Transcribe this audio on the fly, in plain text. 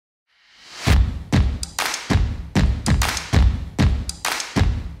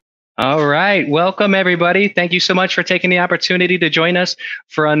All right. Welcome, everybody. Thank you so much for taking the opportunity to join us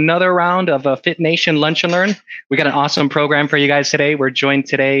for another round of a Fit Nation Lunch and Learn. We got an awesome program for you guys today. We're joined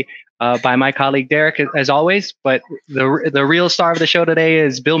today by my colleague Derek, as always. But the real star of the show today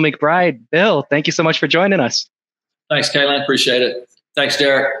is Bill McBride. Bill, thank you so much for joining us. Thanks, Kaylin. Appreciate it. Thanks,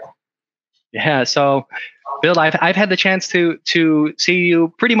 Derek. Yeah. So, Bill, I've had the chance to see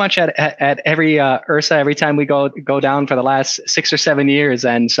you pretty much at every IHRSA every time we go down for the last 6 or 7 years,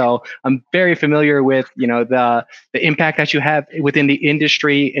 and so I'm very familiar with the impact that you have within the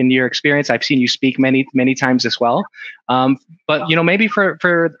industry in your experience. I've seen you speak many times as well. But maybe for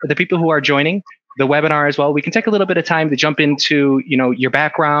the people who are joining the webinar as well, we can take a little bit of time to jump into your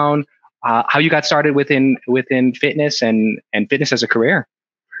background, how you got started within fitness and fitness as a career.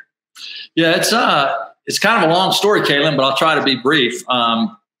 Yeah, it's kind of a long story, Kaylin, but I'll try to be brief. I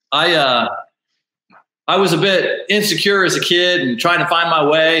was a bit insecure as a kid and trying to find my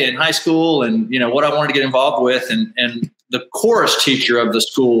way in high school and what I wanted to get involved with. And the chorus teacher of the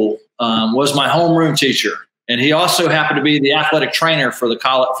school was my homeroom teacher, and he also happened to be the athletic trainer for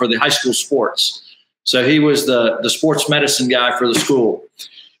the high school sports. So he was the sports medicine guy for the school.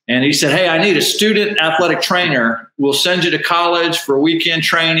 And he said, "Hey, I need a student athletic trainer. We'll send you to college for weekend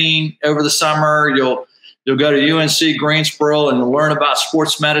training over the summer. You'll go to UNC Greensboro and you'll learn about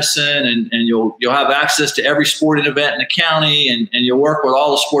sports medicine, and you'll have access to every sporting event in the county, and you'll work with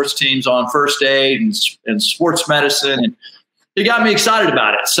all the sports teams on first aid and sports medicine." And he got me excited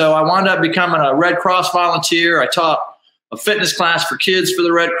about it. So I wound up becoming a Red Cross volunteer. I taught a fitness class for kids for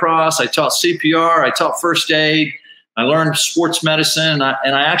the Red Cross. I taught CPR. I taught first aid. I learned sports medicine,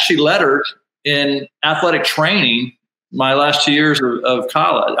 and I actually lettered in athletic training my last 2 years of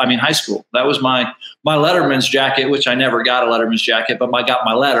high school. That was my letterman's jacket, which I never got a letterman's jacket, but I got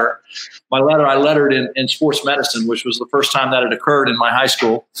my letter. I lettered in sports medicine, which was the first time that had occurred in my high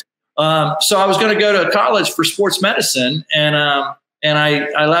school. So I was going to go to college for sports medicine, and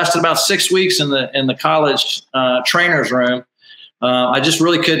I lasted about 6 weeks in the college trainer's room. I just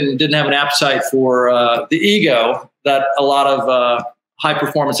really didn't have an appetite for the ego that a lot of high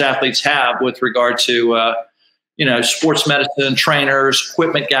performance athletes have with regard to sports medicine, trainers,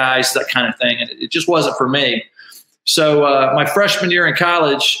 equipment guys, that kind of thing. And it just wasn't for me. So my freshman year in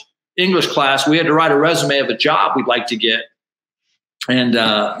college English class, we had to write a resume of a job we'd like to get. And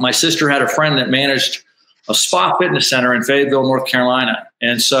my sister had a friend that managed a spa fitness center in Fayetteville, North Carolina.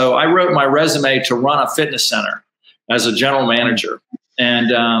 And so I wrote my resume to run a fitness center as a general manager.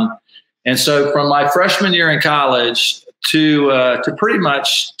 And so from my freshman year in college to pretty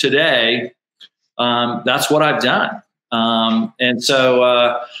much today, that's what I've done. And so,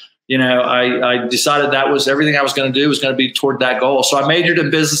 I decided that was everything I was going to do was going to be toward that goal. So I majored in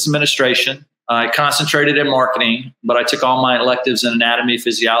business administration. I concentrated in marketing, but I took all my electives in anatomy,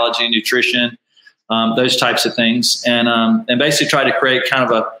 physiology, nutrition, those types of things. And basically tried to create kind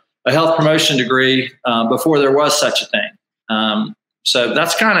of a health promotion degree before there was such a thing. So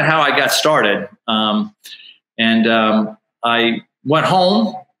that's kind of how I got started. I went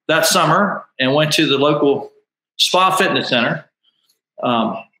home that summer and went to the local spa fitness center.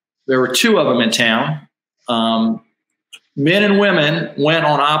 There were two of them in town. Men and women went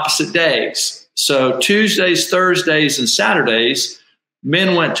on opposite days. So Tuesdays, Thursdays, and Saturdays,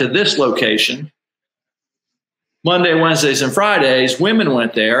 men went to this location. Monday, Wednesdays, and Fridays, women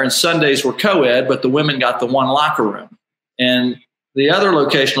went there, and Sundays were co-ed, but the women got the one locker room. And the other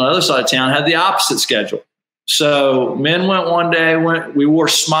location on the other side of town had the opposite schedule. So men went one day, we wore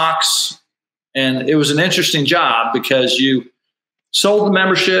smocks, and it was an interesting job because you sold the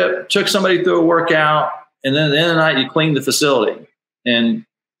membership, took somebody through a workout, and then at the end of the night, you cleaned the facility. And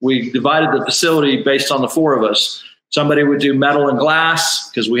we divided the facility based on the four of us. Somebody would do metal and glass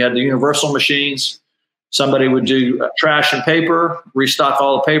because we had the universal machines. Somebody would do trash and paper, restock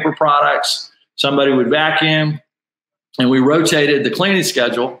all the paper products. Somebody would vacuum. And we rotated the cleaning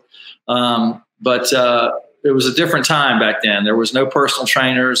schedule, but it was a different time back then. There was no personal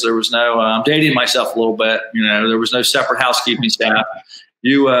trainers. There was no. I'm dating myself a little bit. There was no separate housekeeping staff.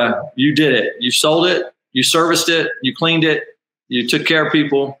 You did it. You sold it. You serviced it. You cleaned it. You took care of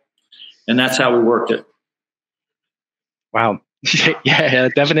people, and that's how we worked it. Wow. Yeah,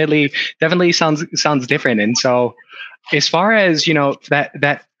 definitely sounds different. And so, as far as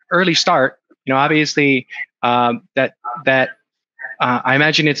that early start, obviously. I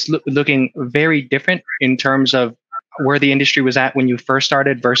imagine it's looking very different in terms of where the industry was at when you first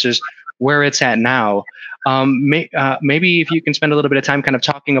started versus where it's at now. Maybe if you can spend a little bit of time kind of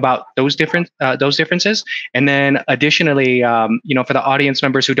talking about those differences, and then additionally, for the audience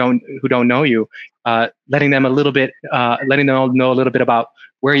members who don't know you, letting them know a little bit about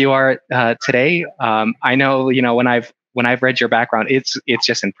where you are today. I know, when I've read your background, it's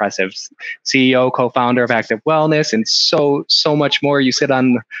just impressive. CEO, co-founder of Active Wellness, and so much more. You sit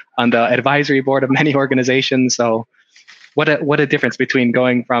on the advisory board of many organizations. So what a difference between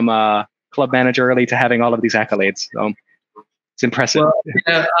going from club manager early to having all of these accolades. So it's impressive.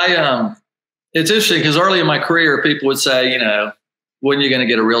 Well, it's interesting because early in my career, people would say, when are you going to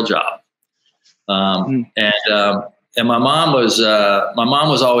get a real job? And my mom was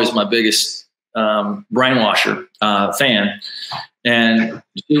always my biggest brainwasher fan, and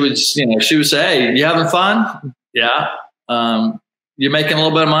she would say, "Hey, you having fun? Yeah. You're making a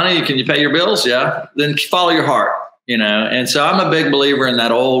little bit of money. Can you pay your bills? Yeah. Then follow your heart." And so I'm a big believer in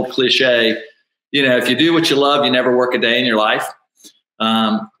that old cliche, if you do what you love, you never work a day in your life.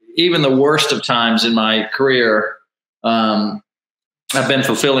 Even the worst of times in my career have been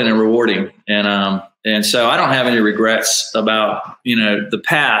fulfilling and rewarding. And so I don't have any regrets about, the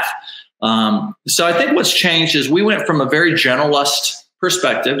path. So I think what's changed is we went from a very generalist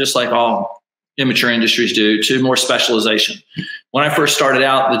perspective, just like all immature industries do, to more specialization. When I first started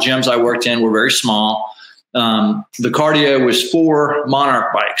out, the gyms I worked in were very small. The cardio was 4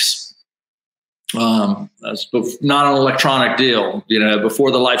 Monarch bikes. That's not an electronic deal,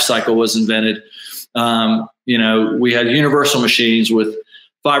 before the life cycle was invented. We had universal machines with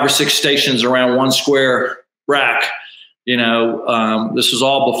 5 or 6 stations around 1 square rack. This was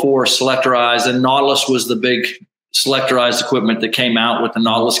all before selectorized, and Nautilus was the big selectorized equipment that came out with the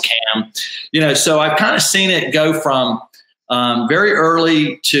Nautilus cam. So I've kind of seen it go from very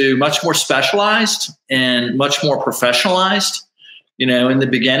early to much more specialized and much more professionalized. In the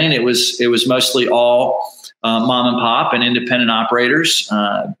beginning, it was mostly all mom and pop and independent operators.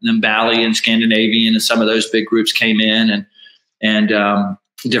 Then Bally and Scandinavian and some of those big groups came in, and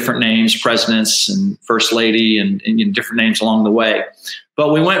different names, presidents and first lady, and different names along the way.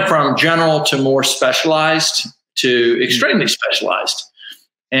 But we went from general to more specialized to extremely specialized,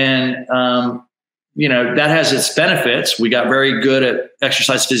 and that has its benefits. We got very good at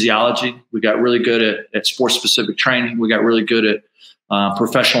exercise physiology. We got really good at sports specific training. We got really good at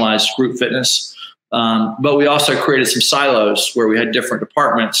professionalized group fitness. But we also created some silos where we had different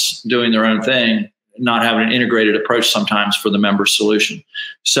departments doing their own thing, not having an integrated approach sometimes for the member solution.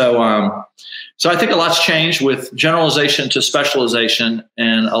 So I think a lot's changed with generalization to specialization,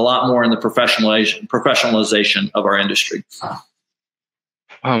 and a lot more in the professionalization of our industry.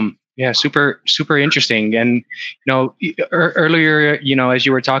 Yeah, super interesting. And earlier, as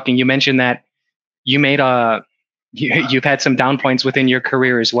you were talking, you mentioned that you made you've had some down points within your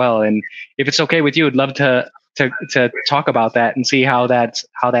career as well. And if it's okay with you, I'd love to talk about that and see how that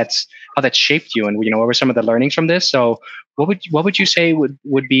shaped you, and what were some of the learnings from this. So what would you say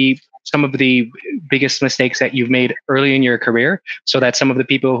would be some of the biggest mistakes that you've made early in your career, so that some of the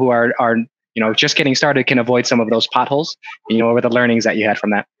people who are just getting started can avoid some of those potholes? What were the learnings that you had from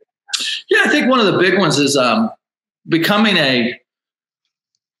that? Yeah, I think one of the big ones is becoming a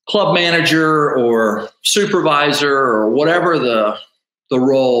club manager or supervisor or whatever the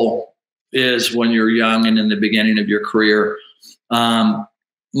role is when you're young and in the beginning of your career.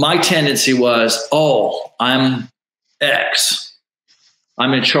 My tendency was, I'm X.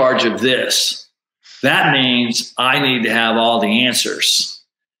 I'm in charge of this. That means I need to have all the answers.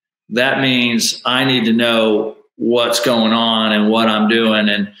 That means I need to know what's going on and what I'm doing.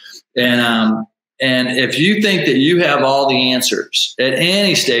 And if you think that you have all the answers at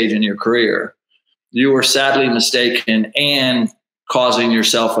any stage in your career, you are sadly mistaken and causing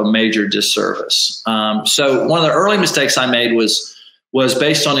yourself a major disservice. So one of the early mistakes I made was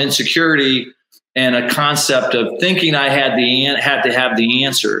based on insecurity and a concept of thinking I had to have the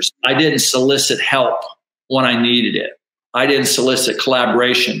answers. I didn't solicit help when I needed it. I didn't solicit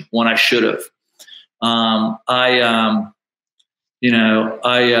collaboration when I should have.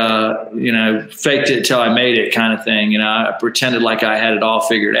 Faked it till I made it kind of thing. I pretended like I had it all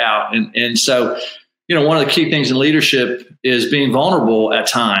figured out. And so, one of the key things in leadership is being vulnerable at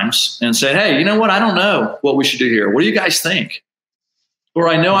times and saying, hey, you know what? I don't know what we should do here. What do you guys think? Or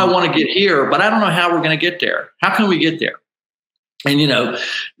I know I want to get here, but I don't know how we're going to get there. How can we get there? And,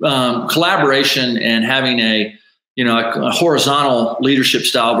 collaboration and having a horizontal leadership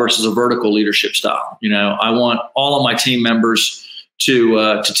style versus a vertical leadership style. I want all of my team members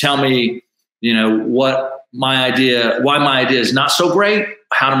to tell me, why my idea is not so great,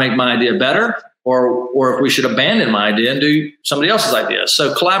 how to make my idea better, or if we should abandon my idea and do somebody else's idea.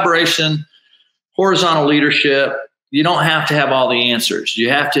 So collaboration, horizontal leadership, you don't have to have all the answers.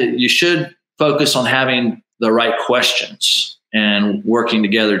 You should focus on having the right questions and working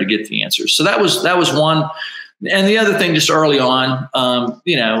together to get the answers. So that was one. And the other thing, just early on,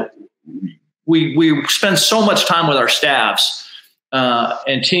 we spend so much time with our staffs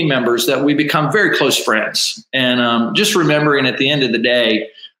and team members that we become very close friends. And just remembering at the end of the day,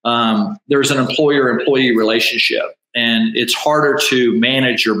 there's an employer-employee relationship, and it's harder to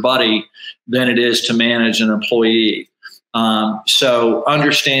manage your buddy than it is to manage an employee. So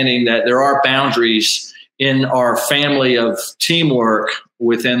understanding that there are boundaries in our family of teamwork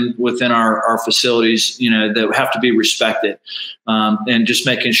within our facilities, that have to be respected, and just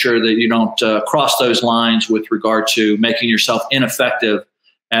making sure that you don't cross those lines with regard to making yourself ineffective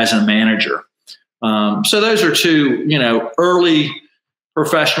as a manager. So those are two, early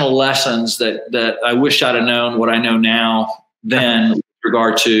professional lessons that I wish I'd have known what I know now then with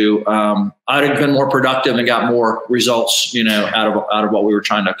regard to, I'd have been more productive and got more results, out of what we were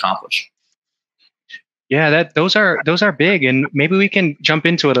trying to accomplish. Yeah, those are big, and maybe we can jump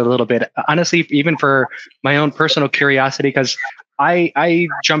into it a little bit. Honestly, even for my own personal curiosity, because I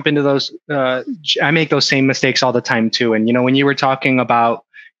jump into those, I make those same mistakes all the time too. And when you were talking about,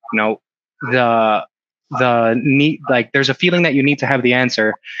 the need, like there's a feeling that you need to have the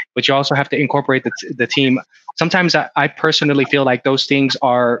answer, but you also have to incorporate the team. Sometimes I personally feel like those things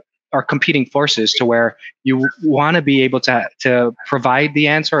are competing forces, to where you want to be able to provide the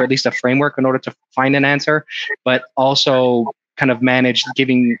answer, or at least a framework in order to find an answer, but also kind of manage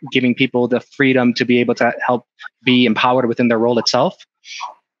giving people the freedom to be able to help be empowered within their role itself.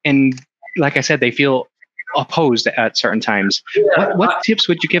 And like I said, they feel opposed at certain times. Yeah, what tips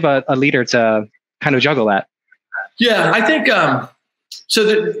would you give a leader to kind of juggle that? Yeah, I think so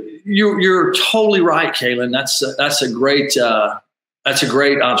that you're totally right, Kaylin. That's a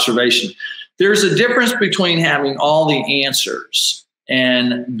great observation. There's a difference between having all the answers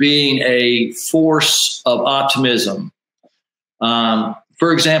and being a force of optimism.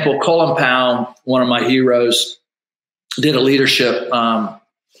 For example, Colin Powell, one of my heroes, did a leadership,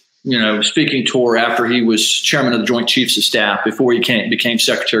 speaking tour after he was chairman of the Joint Chiefs of Staff, before he became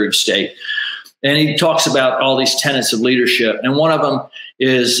Secretary of State. And he talks about all these tenets of leadership. And one of them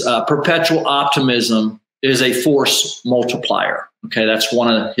is perpetual optimism is a force multiplier. Okay, that's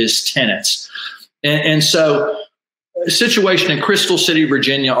one of his tenets. And so a situation in Crystal City,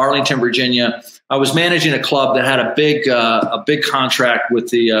 Virginia, Arlington, Virginia, I was managing a club that had a big contract with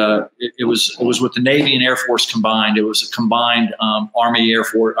it was with the Navy and Air Force combined. It was a combined Army, Air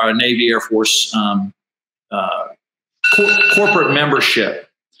Force, Navy, Air Force corporate membership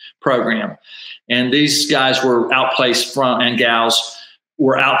program. And these guys were outplaced and gals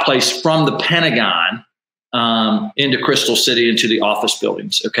were outplaced from the Pentagon into Crystal City, into the office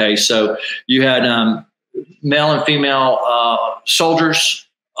buildings. Okay, so you had male and female soldiers,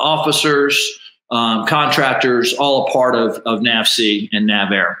 officers, contractors, all a part of NAVC and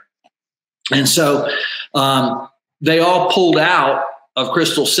NAVAIR. And so they all pulled out of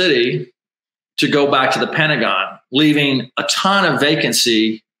Crystal City to go back to the Pentagon, leaving a ton of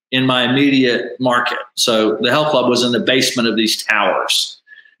vacancy in my immediate market. So the health club was in the basement of these towers.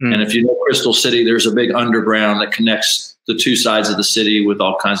 And if you know Crystal City, there's a big underground that connects the two sides of the city with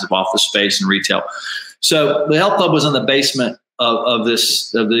all kinds of office space and retail. So the health club was in the basement of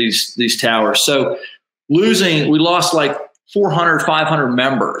these towers. So we lost like 400, 500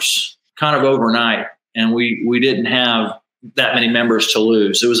 members kind of overnight, and we didn't have that many members to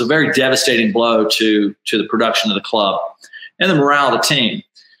lose. It was a very devastating blow to the production of the club and the morale of the team.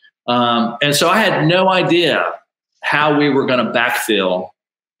 And so I had no idea how we were going to backfill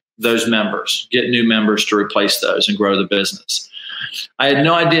those members, get new members to replace those and grow the business. I had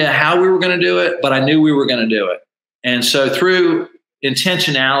no idea how we were going to do it, but I knew we were going to do it. And so through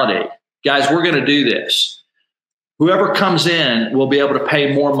intentionality, guys, we're going to do this. Whoever comes in will be able to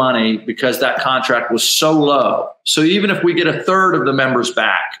pay more money because that contract was so low. So even if we get a third of the members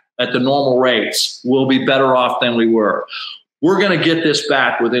back at the normal rates, we'll be better off than we were. We're going to get this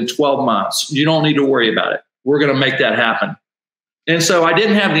back within 12 months. You don't need to worry about it. We're going to make that happen. And so I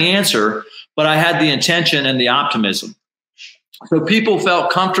didn't have the answer, but I had the intention and the optimism. So people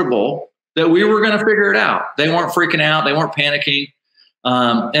felt comfortable that we were going to figure it out. They weren't freaking out. They weren't panicking.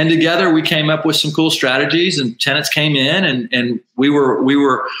 And together we came up with some cool strategies, and tenants came in, and we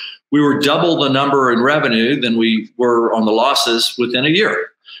were double the number in revenue than we were on the losses within a year.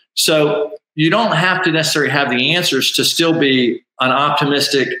 So you don't have to necessarily have the answers to still be an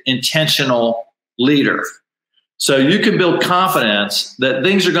optimistic, intentional leader. So you can build confidence that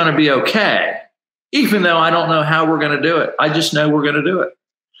things are going to be okay, even though I don't know how we're going to do it. I just know we're going to do it,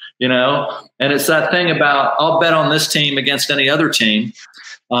 you know? And it's that thing about, I'll bet on this team against any other team.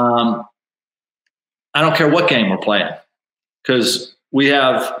 I don't care what game we're playing, because we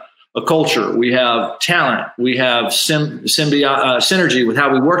have a culture, we have talent, we have synergy with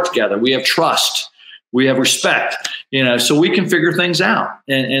how we work together. We have trust, we have respect, you know, so we can figure things out.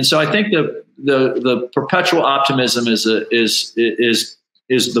 And so I think the perpetual optimism is the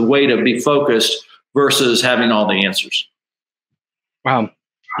way to be focused versus having all the answers. Wow.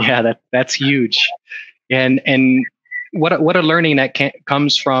 Yeah, that's huge. And what a learning that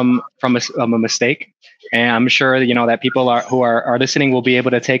comes from a mistake. And I'm sure, you know, that people who are listening will be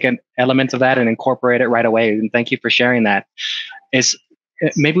able to take an element of that and incorporate it right away. And thank you for sharing that.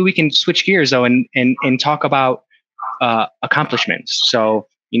 Maybe we can switch gears though and talk about accomplishments. So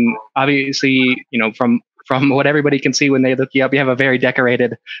obviously, you know, from what everybody can see when they look you up, you have a very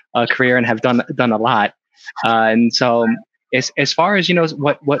decorated career and have done a lot. And so as far as, you know,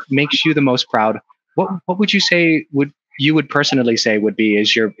 what makes you the most proud, what would you say you would personally say would be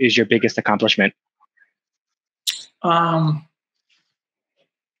is your biggest accomplishment?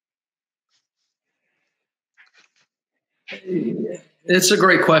 It's a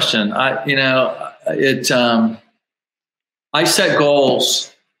great question. I set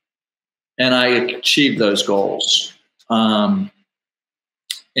goals and I achieved those goals. But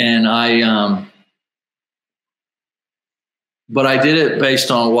I did it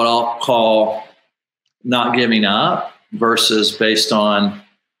based on what I'll call not giving up versus based on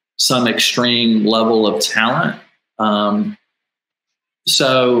some extreme level of talent.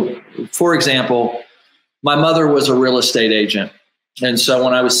 So, for example, my mother was a real estate agent. And so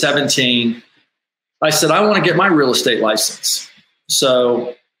when I was 17, I said, I want to get my real estate license.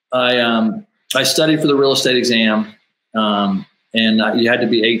 So I studied for the real estate exam, and you had to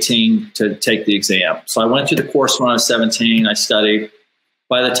be 18 to take the exam. So I went through the course when I was 17. I studied.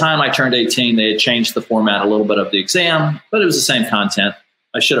 By the time I turned 18, they had changed the format a little bit of the exam, but it was the same content.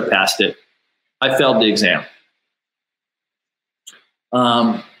 I should have passed it. I failed the exam.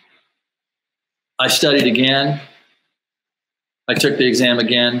 I studied again. I took the exam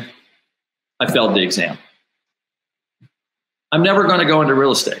again. I failed the exam. I'm never going to go into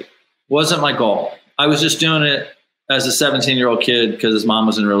real estate. Wasn't my goal. I was just doing it as a 17-year-old kid because his mom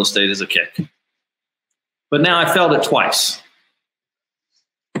was in real estate as a kid. But now I failed it twice.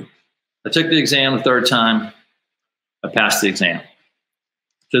 I took the exam the third time. I passed the exam.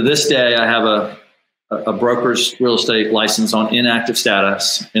 To this day, I have a broker's real estate license on inactive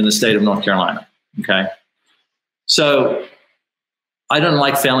status in the state of North Carolina. Okay. So I didn't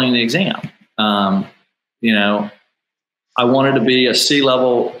like failing the exam. You know, I wanted to be a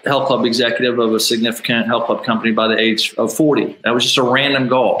C-level health club executive of a significant health club company by the age of 40. That was just a random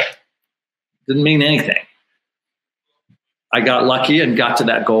goal. Didn't mean anything. I got lucky and got to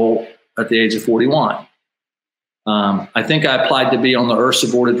that goal at the age of 41. I think I applied to be on the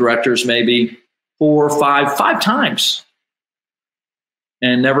IHRSA board of directors maybe five times,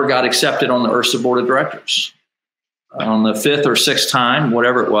 and never got accepted on the IHRSA board of directors. On the fifth or sixth time,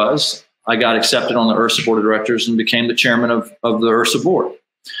 whatever it was, I got accepted on the IHRSA board of directors and became the chairman of the IHRSA board.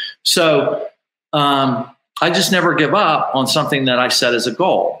 So I just never give up on something that I set as a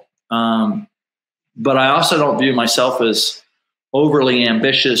goal. But I also don't view myself as overly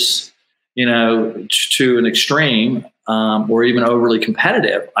ambitious, you know, to an extreme, or even overly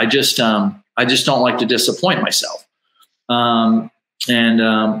competitive. I just don't like to disappoint myself.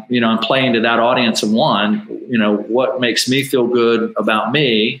 You know, I'm playing to that audience of one, you know, what makes me feel good about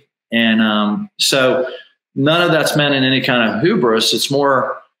me. And so none of that's meant in any kind of hubris. It's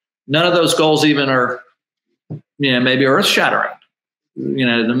more, none of those goals even are, you know, maybe earth shattering. You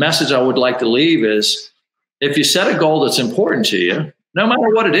know, the message I would like to leave is, if you set a goal that's important to you, no matter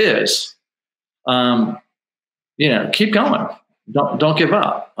what it is, you know, keep going. Don't give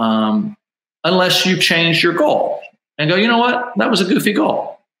up. Unless you change your goal and go, you know what, that was a goofy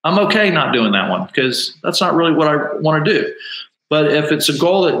goal. I'm okay not doing that one because that's not really what I want to do. But if it's a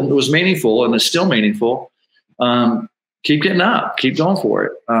goal that was meaningful and is still meaningful, keep getting up, keep going for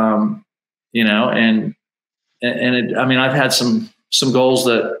it. You know, and I mean, I've had some goals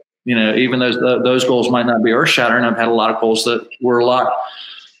that, you know, even those goals might not be earth shattering. I've had a lot of goals that were a lot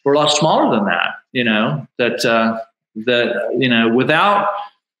smaller than that, you know, that you know, without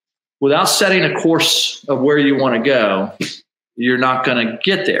setting a course of where you want to go, you're not going to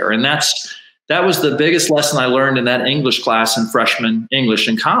get there. And that was the biggest lesson I learned in that English class in freshman English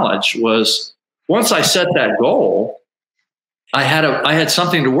in college. Was once I set that goal, I had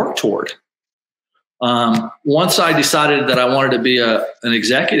something to work toward. Once I decided that I wanted to be an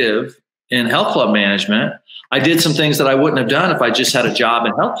executive in health club management, I did some things that I wouldn't have done if I just had a job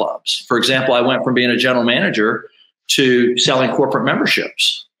in health clubs. For example, I went from being a general manager to selling corporate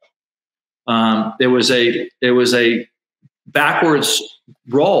memberships. It was a backwards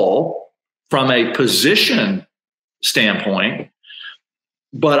role from a position standpoint,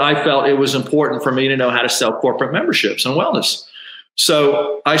 but I felt it was important for me to know how to sell corporate memberships and wellness.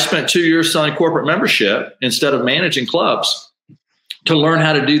 So I spent 2 years selling corporate membership instead of managing clubs to learn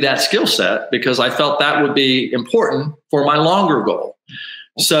how to do that skill set, because I felt that would be important for my longer goal.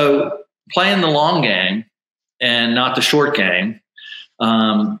 So playing the long game and not the short game.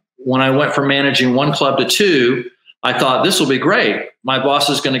 When I went from managing one club to two, I thought this will be great. My boss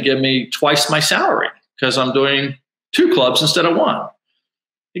is going to give me twice my salary because I'm doing two clubs instead of one.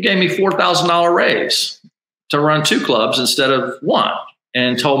 He gave me $4,000 raise to run two clubs instead of one,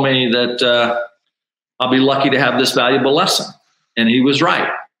 and told me that I'll be lucky to have this valuable lesson. And he was right.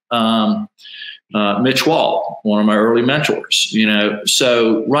 Mitch Wall, one of my early mentors,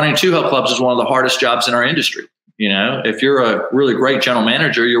 so running two health clubs is one of the hardest jobs in our industry. If you're a really great general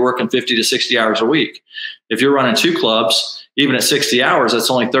manager, you're working 50 to 60 hours a week. If you're running two clubs, even at 60 hours,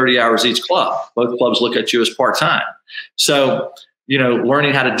 that's only 30 hours each club. Both clubs look at you as part-time. So,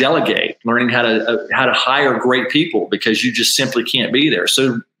 learning how to delegate, learning how to hire great people, because you just simply can't be there.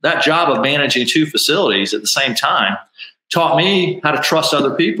 So that job of managing two facilities at the same time taught me how to trust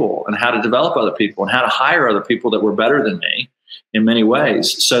other people and how to develop other people and how to hire other people that were better than me in many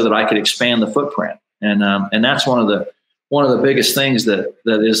ways, so that I could expand the footprint. And that's one of the biggest things that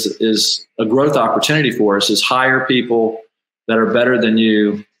is a growth opportunity for us, is hire people that are better than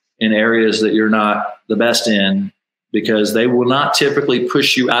you in areas that you're not the best in, because they will not typically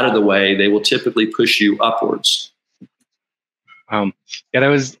push you out of the way. They will typically push you upwards. Yeah,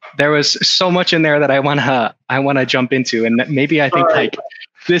 there was so much in there that I wanna jump into, and maybe I think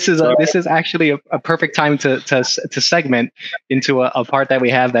this is actually a perfect time to segment into a part that we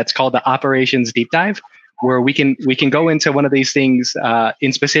have that's called the operations deep dive, where we can go into one of these things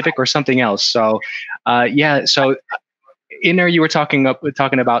in specific or something else. So so in there you were talking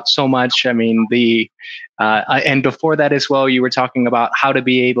about so much. I mean, and before that as well, you were talking about how to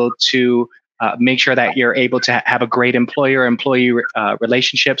be able to make sure that you're able to have a great employer-employee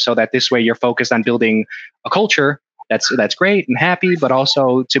relationship, so that this way you're focused on building a culture that's great and happy, but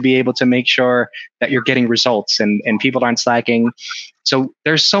also to be able to make sure that you're getting results and people aren't slacking. So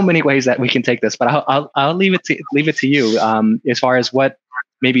there's so many ways that we can take this, but I'll leave it to you as far as what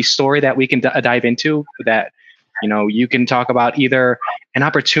maybe story that we can dive into, that you can talk about either an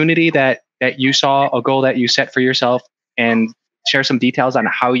opportunity that you saw, a goal that you set for yourself, and share some details on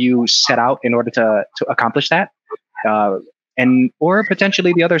how you set out in order to accomplish that, or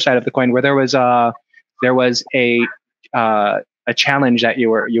potentially the other side of the coin, where there was a challenge that you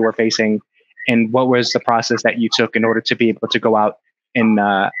were facing, and what was the process that you took in order to be able to go out and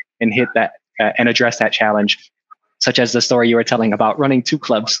hit that and address that challenge, such as the story you were telling about running two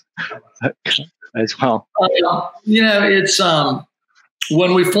clubs as well. It's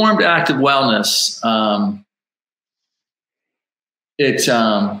when we formed Active Wellness.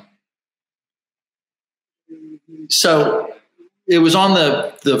 So it was on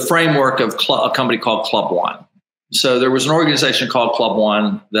the framework of a company called Club One. So there was an organization called Club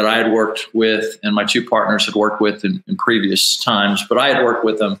One that I had worked with, and my two partners had worked with in previous times, but I had worked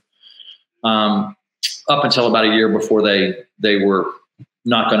with them up until about a year before they were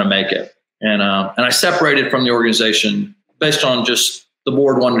not going to make it. And I separated from the organization based on just the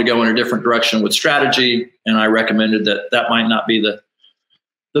board wanted to go in a different direction with strategy, and I recommended that might not be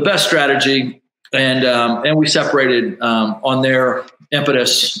the best strategy, and we separated on their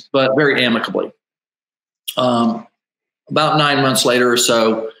impetus, but very amicably. About 9 months later or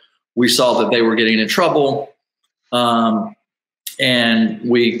so, we saw that they were getting in trouble, and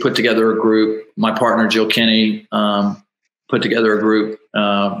we put together a group. My partner Jill Kinney put together a group,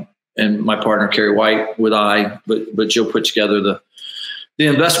 and my partner Carrie White but Jill put together the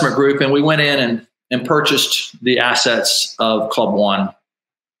investment group, and we went in and purchased the assets of Club One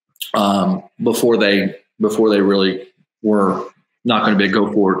before they really were not going to be a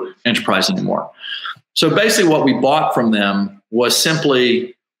go-forward enterprise anymore. So basically what we bought from them was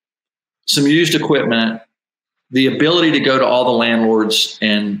simply some used equipment, the ability to go to all the landlords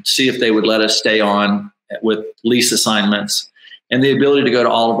and see if they would let us stay on with lease assignments, and the ability to go to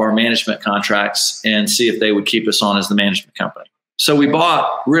all of our management contracts and see if they would keep us on as the management company. So we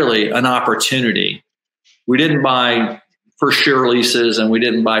bought really an opportunity. We didn't buy for sure leases, and we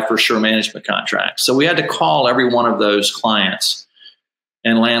didn't buy for sure management contracts. So we had to call every one of those clients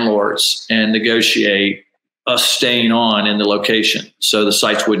and landlords and negotiate us staying on in the location so the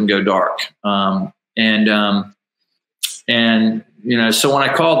sites wouldn't go dark. So when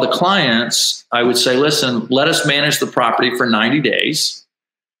I called the clients, I would say, listen, let us manage the property for 90 days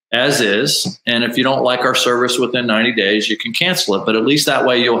as is. And if you don't like our service within 90 days, you can cancel it. But at least that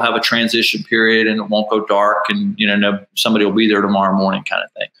way you'll have a transition period and it won't go dark, and, somebody will be there tomorrow morning kind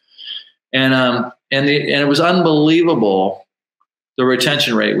of thing. And it was unbelievable, the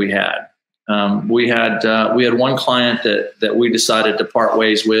retention rate we had. We had one client that we decided to part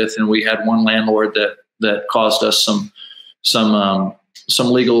ways with, and we had one landlord that caused us some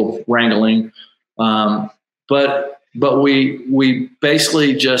legal wrangling. But we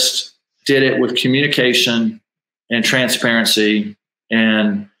basically just did it with communication and transparency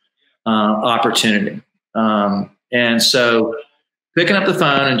and opportunity. And so picking up the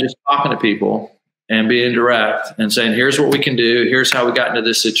phone and just talking to people and being direct and saying, here's what we can do. Here's how we got into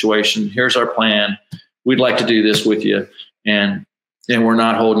this situation. Here's our plan. We'd like to do this with you. And we're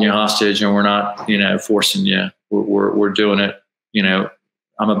not holding you hostage, and we're not, forcing you. We're doing it.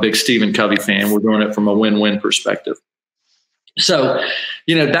 I'm a big Stephen Covey fan. We're doing it from a win-win perspective. So,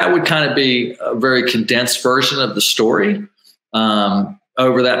 that would kind of be a very condensed version of the story.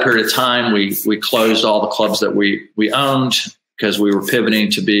 Over that period of time, we closed all the clubs that we owned, because we were pivoting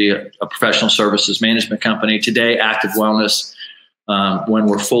to be a professional services management company. Today, Active Wellness, when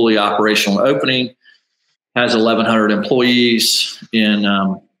we're fully operational and opening, has 1,100 employees in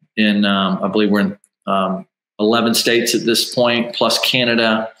I believe we're in 11 states at this point, plus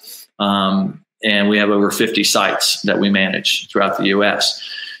Canada. And we have over 50 sites that we manage throughout the U.S.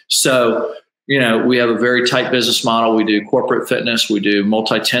 So, we have a very tight business model. We do corporate fitness. We do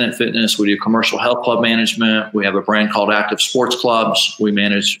multi-tenant fitness. We do commercial health club management. We have a brand called Active Sports Clubs. We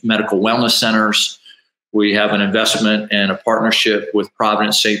manage medical wellness centers. We have an investment and a partnership with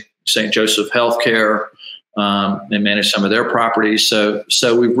Providence St. Joseph Healthcare, and manage some of their properties. So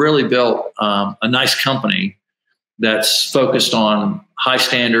we've really built a nice company that's focused on high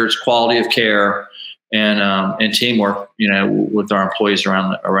standards, quality of care, and teamwork, with our employees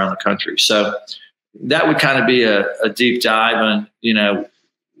around the country. So that would kind of be a deep dive on,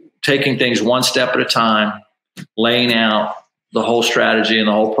 taking things one step at a time, laying out the whole strategy and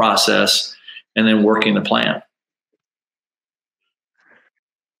the whole process, and then working the plan.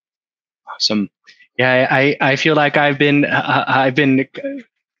 Awesome. Yeah, I feel like I've been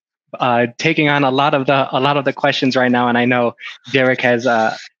taking on a lot of the questions right now, and I know Derek has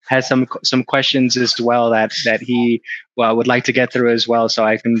some questions as well that he would like to get through as well. So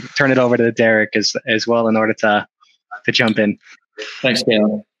I can turn it over to Derek as well in order to jump in. Thanks,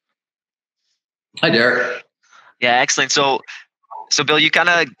 Caleb. Hi, Derek. Yeah, excellent. So Bill, you kind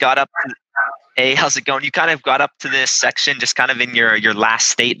of got up. Hey, how's it going? You kind of got up to this section just kind of in your last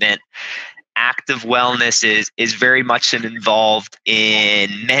statement. Active wellness is very much involved in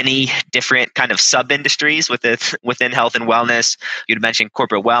many different kind of sub-industries within health and wellness. You'd mentioned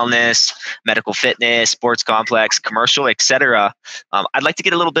corporate wellness, medical fitness, sports complex, commercial, etc. I'd like to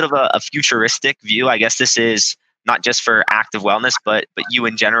get a little bit of a futuristic view. I guess this is not just for active wellness, but you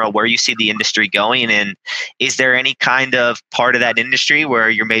in general, where you see the industry going, and is there any kind of part of that industry where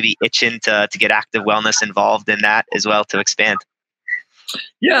you're maybe itching to get active wellness involved in that as well to expand?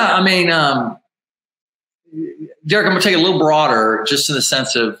 Yeah, I mean, Derek, I'm going to take it a little broader, just in the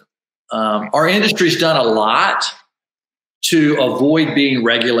sense of our industry's done a lot to avoid being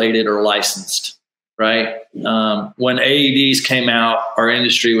regulated or licensed, right? When AEDs came out, our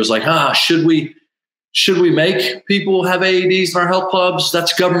industry was like, should we make people have AEDs in our health clubs?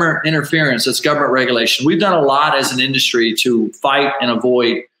 That's government interference. That's government regulation. We've done a lot as an industry to fight and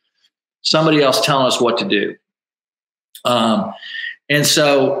avoid somebody else telling us what to do. And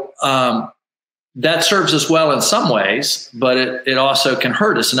so that serves us well in some ways, but it also can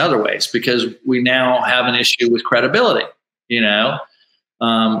hurt us in other ways, because we now have an issue with credibility. Nail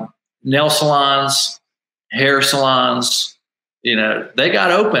salons, hair salons, they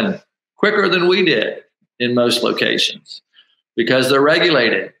got open quicker than we did in most locations because they're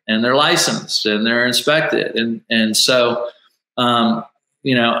regulated and they're licensed and they're inspected. And so, I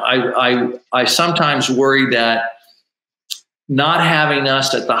sometimes worry that not having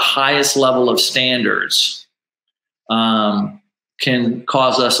us at the highest level of standards can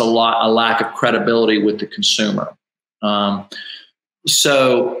cause us a lack of credibility with the consumer.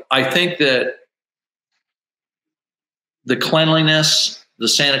 So I think that the cleanliness, the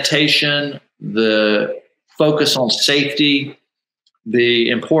sanitation, the focus on safety, the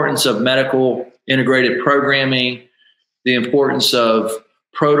importance of medical integrated programming, the importance of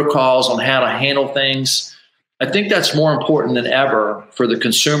protocols on how to handle things, I think that's more important than ever for the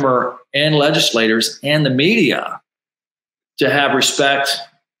consumer and legislators and the media to have respect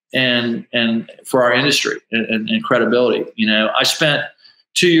and for our industry and credibility. You know, I spent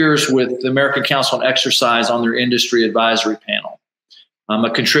 2 years with the American Council on Exercise on their industry advisory panel. I'm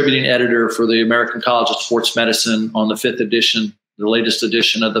a contributing editor for the American College of Sports Medicine on the 5th edition, the latest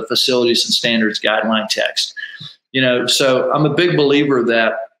edition of the Facilities and Standards Guideline text. You know, so I'm a big believer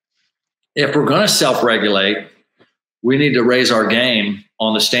that if we're going to self-regulate, we need to raise our game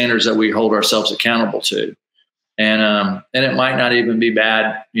on the standards that we hold ourselves accountable to. And it might not even be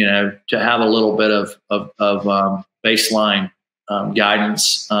bad, you know, to have a little bit of baseline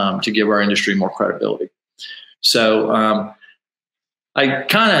guidance to give our industry more credibility. So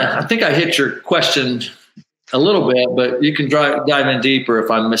I think I hit your question a little bit, but you can dive in deeper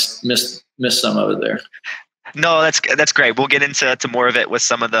if I missed some of it there. No, that's great. We'll get into more of it with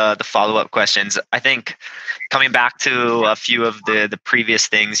some of the follow-up questions. I think coming back to a few of the previous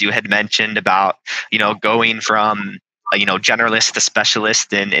things you had mentioned about, you know, going from generalist to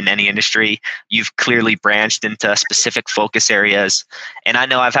specialist in any industry, you've clearly branched into specific focus areas. And I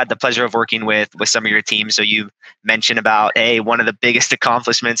know I've had the pleasure of working with some of your teams. So you mentioned about, hey, one of the biggest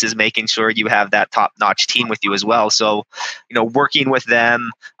accomplishments is making sure you have that top-notch team with you as well. So, you know, working with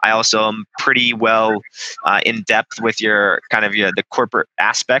them, I also am pretty well in depth with your the corporate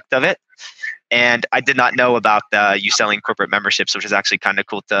aspect of it. And I did not know about you selling corporate memberships, which is actually kind of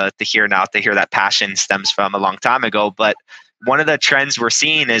cool to hear now, to hear that passion stems from a long time ago. But one of the trends we're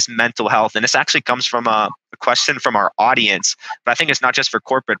seeing is mental health. And this actually comes from a question from our audience. But I think it's not just for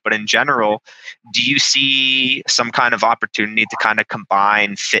corporate, but in general. Do you see some kind of opportunity to kind of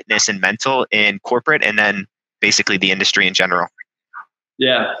combine fitness and mental in corporate and then basically the industry in general?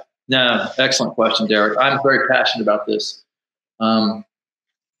 Yeah, no, excellent question, Derek. I'm very passionate about this.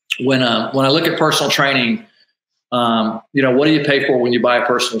 When I look at personal training, you know, what do you pay for when you buy a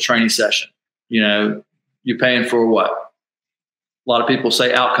personal training session? You know, you're paying for what? A lot of people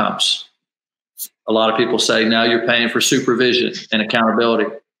say outcomes. A lot of people say, no, you're paying for supervision and accountability.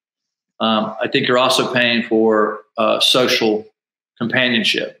 I think you're also paying for social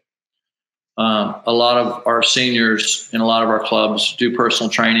companionship. A lot of our seniors in a lot of our clubs do personal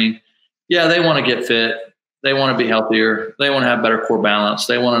training. Yeah, they want to get fit. They want to be healthier. They want to have better core balance.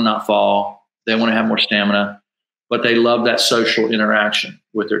 They want to not fall. They want to have more stamina, but they love that social interaction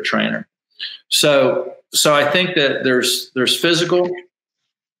with their trainer. So I think that there's physical,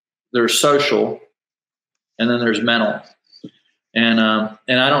 there's social, and then there's mental. And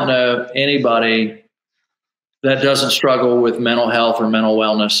I don't know anybody that doesn't struggle with mental health or mental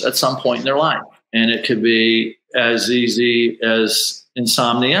wellness at some point in their life. And it could be as easy as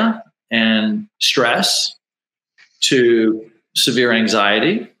insomnia and stress, to severe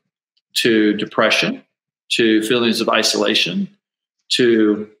anxiety, to depression, to feelings of isolation,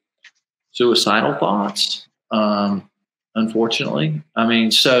 to suicidal thoughts, unfortunately. I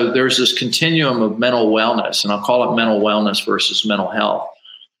mean, so there's this continuum of mental wellness, and I'll call it mental wellness versus mental health,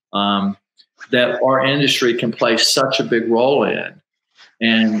 that our industry can play such a big role in.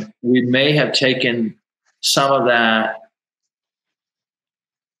 And we may have taken some of that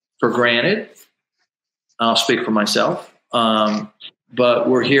for granted. I'll speak for myself. But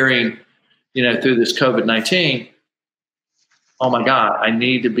we're hearing, you know, through this COVID-19, oh my God, I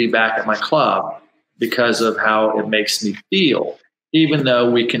need to be back at my club because of how it makes me feel, even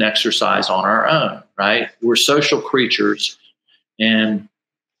though we can exercise on our own, right? We're social creatures, and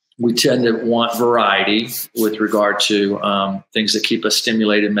we tend to want variety with regard to things that keep us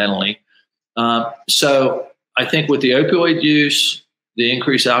stimulated mentally. So I think with the opioid use, the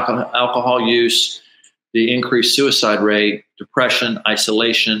increased alcohol use, the increased suicide rate, depression,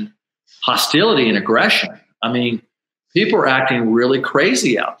 isolation, hostility, and aggression. I mean, people are acting really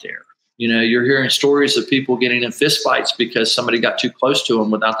crazy out there. You know, you're hearing stories of people getting in fistfights because somebody got too close to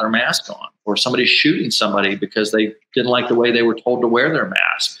them without their mask on, or somebody shooting somebody because they didn't like the way they were told to wear their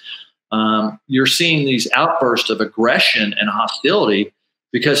mask. You're seeing these outbursts of aggression and hostility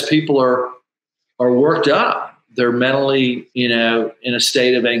because people are worked up. They're mentally, you know, in a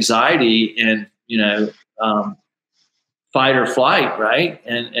state of anxiety and, you know, fight or flight, right?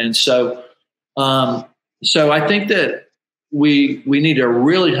 And so I think that we need to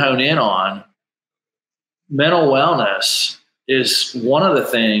really hone in on mental wellness is one of the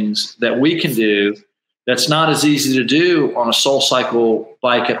things that we can do that's not as easy to do on a SoulCycle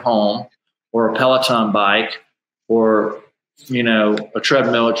bike at home, or a Peloton bike, or, you know, a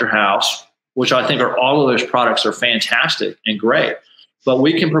treadmill at your house, which I think all of those products are fantastic and great. But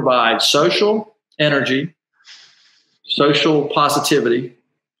we can provide social energy, social positivity,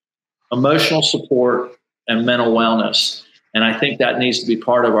 emotional support, and mental wellness. And I think that needs to be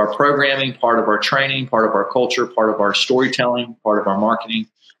part of our programming, part of our training, part of our culture, part of our storytelling, part of our marketing.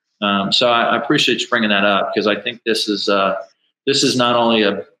 So I appreciate you bringing that up, because I think this is not only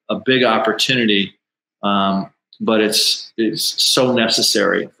a big opportunity, but it's so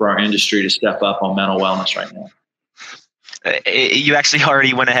necessary for our industry to step up on mental wellness right now. You actually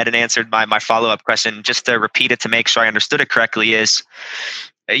already went ahead and answered my follow-up question. Just to repeat it to make sure I understood it correctly, is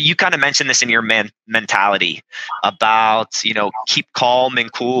you kind of mentioned this in your mentality about, keep calm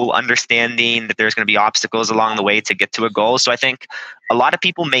and cool, understanding that there's going to be obstacles along the way to get to a goal. So I think a lot of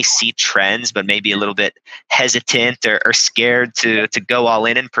people may see trends, but maybe a little bit hesitant or scared to go all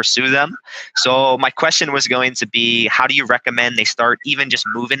in and pursue them. So my question was going to be, how do you recommend they start even just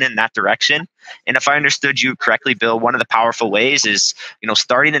moving in that direction? And if I understood you correctly, Bill, one of the powerful ways is,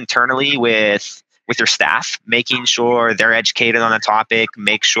 starting internally with your staff, making sure they're educated on the topic,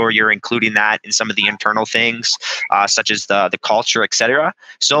 make sure you're including that in some of the internal things, such as the culture, et cetera.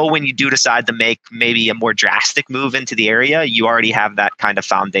 So when you do decide to make maybe a more drastic move into the area, you already have that kind of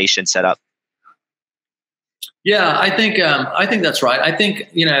foundation set up. Yeah, I think that's right. I think,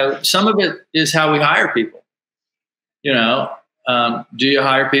 some of it is how we hire people. Do you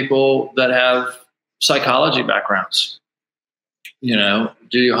hire people that have psychology backgrounds? Do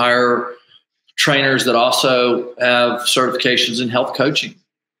you hire trainers that also have certifications in health coaching?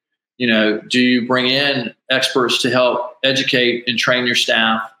 Do you bring in experts to help educate and train your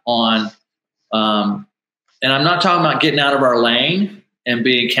staff on, and I'm not talking about getting out of our lane and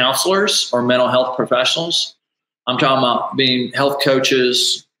being counselors or mental health professionals. I'm talking about being health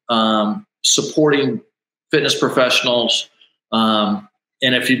coaches, supporting fitness professionals. And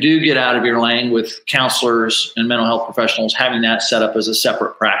if you do get out of your lane with counselors and mental health professionals, having that set up as a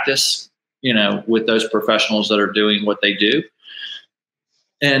separate practice, with those professionals that are doing what they do.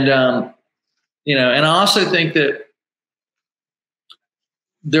 And, and I also think that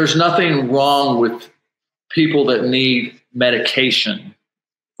there's nothing wrong with people that need medication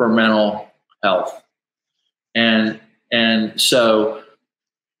for mental health. And so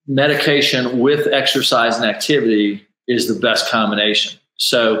medication with exercise and activity is the best combination.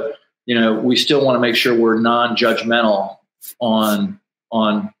 So, we still want to make sure we're non-judgmental on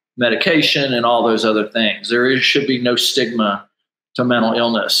medication and all those other things. There should be no stigma to mental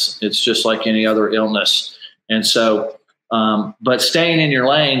illness. It's just like any other illness. And so, but staying in your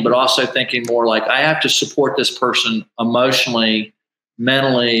lane, but also thinking more like, I have to support this person emotionally,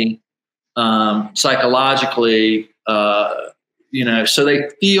 mentally, psychologically, so they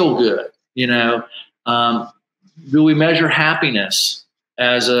feel good. Do we measure happiness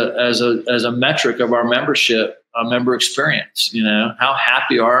as a metric of our membership, our member experience? How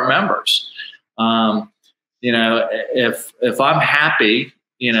happy are our members? If I'm happy,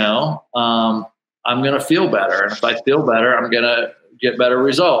 I'm going to feel better. And if I feel better, I'm going to get better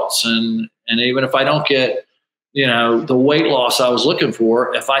results. And even if I don't get, the weight loss I was looking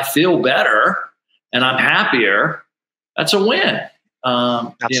for, if I feel better and I'm happier, that's a win.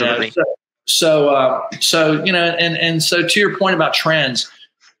 Absolutely. So to your point about trends,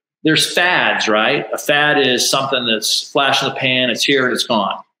 there's fads, right? A fad is something that's flash in the pan, it's here and it's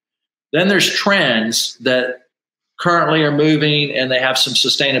gone. Then there's trends that currently are moving and they have some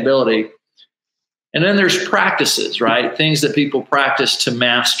sustainability. And then there's practices, right? Things that people practice to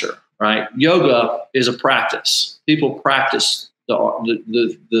master, right? Yoga is a practice. People practice the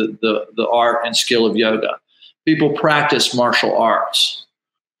art and skill of yoga. People practice martial arts.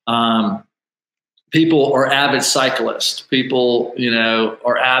 People are avid cyclists. People,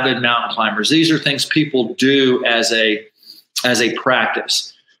 are avid mountain climbers. These are things people do as a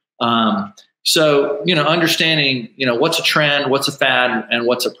practice. So, understanding, what's a trend, what's a fad, and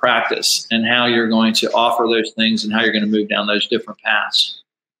what's a practice, and how you're going to offer those things and how you're going to move down those different paths.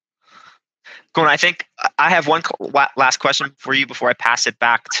 Cool. I think I have one last question for you before I pass it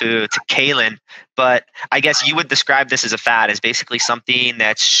back to Kaylin. But I guess you would describe this as a fad, as basically something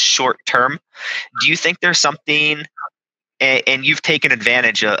that's short term. Do you think there's something, and you've taken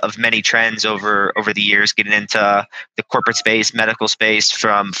advantage of many trends over the years, getting into the corporate space, medical space,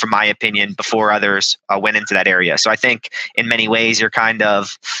 from my opinion, before others went into that area. So I think in many ways you're kind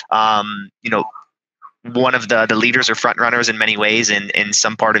of, one of the leaders or front runners in many ways in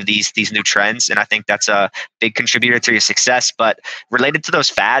some part of these new trends. And I think that's a big contributor to your success. But related to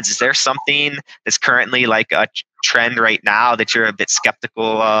those fads, is there something that's currently like a trend right now that you're a bit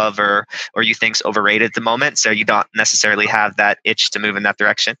skeptical of, or you think's overrated at the moment, so you don't necessarily have that itch to move in that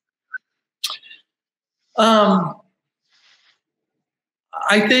direction? I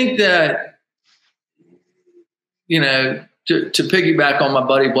think that, to piggyback on my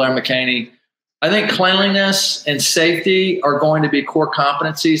buddy Blair McCaney, I think cleanliness and safety are going to be core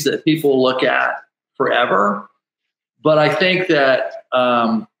competencies that people look at forever. But I think that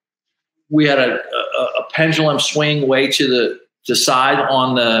we had a pendulum swing way to the side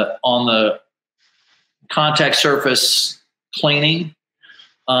on the contact surface cleaning.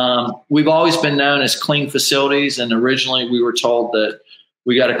 We've always been known as clean facilities, and originally we were told that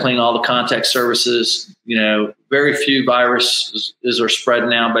we got to clean all the contact surfaces. Very few viruses are spread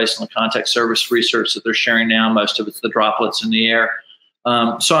now based on the contact surface research that they're sharing now. Most of it's the droplets in the air.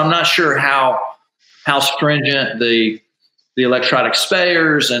 So I'm not sure how stringent the electronic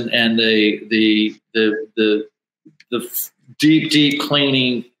spayers and the deep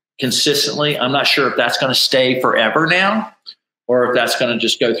cleaning consistently. I'm not sure if that's going to stay forever now, or if that's going to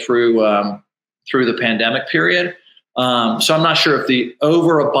just go through the pandemic period. So I'm not sure if the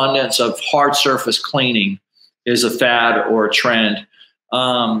overabundance of hard surface cleaning is a fad or a trend.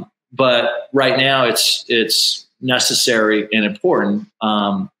 But right now it's necessary and important.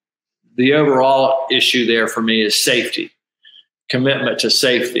 The overall issue there for me is safety, commitment to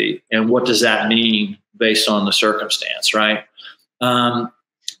safety. And what does that mean based on the circumstance, right?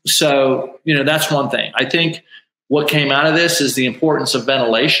 So, that's one thing. I think what came out of this is the importance of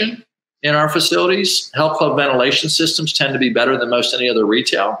ventilation in our facilities. Health club ventilation systems tend to be better than most any other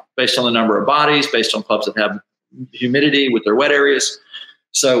retail based on the number of bodies, based on clubs that have humidity with their wet areas.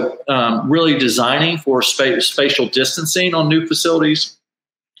 So really designing for spatial distancing on new facilities,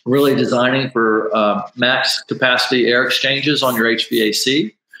 really designing for max capacity air exchanges on your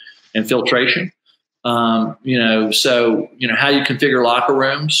HVAC and filtration. So how you configure locker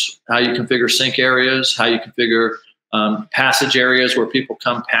rooms, how you configure sink areas, how you configure passage areas where people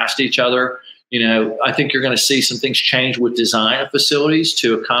come past each other. I think you're going to see some things change with design of facilities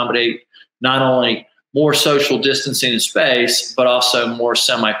to accommodate not only more social distancing in space, but also more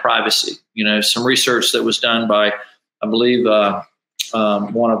semi-privacy. Some research that was done by, I believe,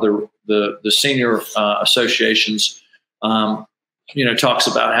 one of the senior associations, talks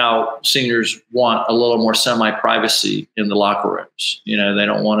about how seniors want a little more semi-privacy in the locker rooms. They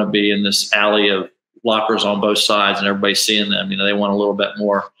don't want to be in this alley of lockers on both sides and everybody seeing them. They want a little bit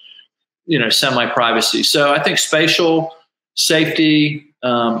more, semi-privacy. So I think spatial safety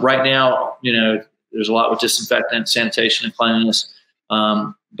right now, there's a lot with disinfectant, sanitation, and cleanliness.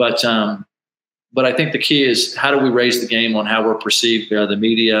 But I think the key is, how do we raise the game on how we're perceived by the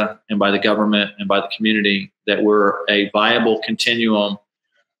media and by the government and by the community, that we're a viable continuum.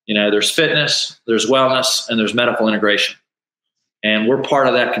 There's fitness, there's wellness, and there's medical integration. And we're part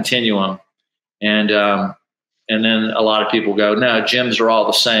of that continuum. And then a lot of people go, no, gyms are all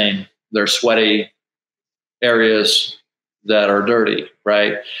the same. They're sweaty areas that are dirty,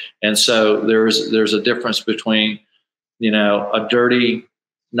 right? And so there's a difference between, a dirty,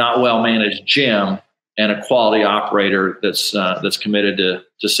 not well managed gym and a quality operator that's committed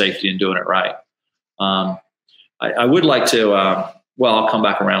to safety and doing it right. I would like to, I'll come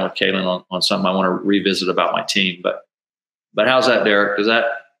back around with Kaylin on something I want to revisit about my team, but how's that, Derek? Does that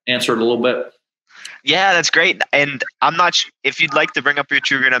answer it a little bit? Yeah, that's great. And I'm not sure if you'd like to bring up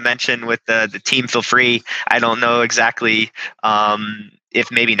what you were going to mention with the team, feel free. I don't know exactly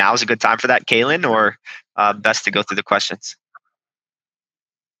if maybe now is a good time for that, Kaylin, or best to go through the questions.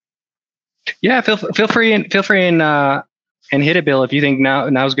 Yeah, feel free and hit it, Bill, if you think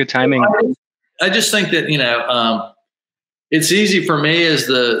now's good timing. I just think that it's easy for me as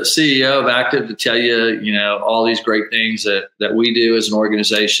the CEO of Active to tell you all these great things that we do as an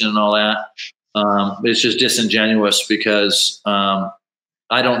organization and all that. It's just disingenuous because I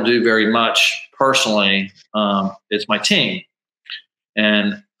don't do very much personally. It's my team,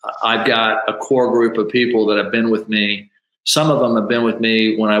 and I've got a core group of people that have been with me. Some of them have been with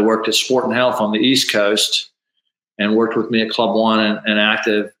me when I worked at Sport and Health on the East Coast, and worked with me at Club One and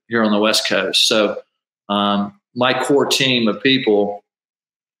Active here on the West Coast. So my core team of people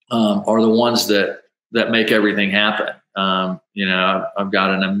are the ones that make everything happen. I've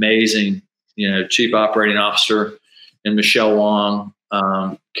got an amazing Chief Operating Officer in Michelle Wong,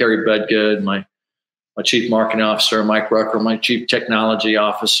 Carrie Bedgood, my Chief Marketing Officer, Mike Rucker, my Chief Technology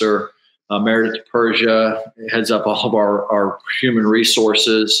Officer, Meredith Persia heads up all of our human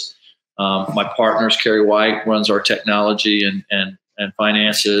resources. My partners, Carrie White, runs our technology and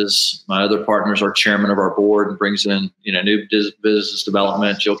finances. My other partners are chairman of our board and brings in new business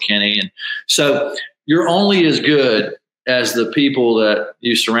development, Jill Kenny. And so you're only as good as the people that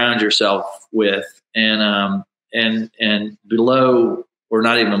you surround yourself with, and below, or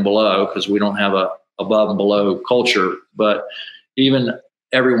not even below, because we don't have a above and below culture, but even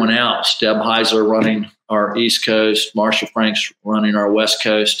everyone else. Deb Heisler running our East Coast. Marshall Frank's running our West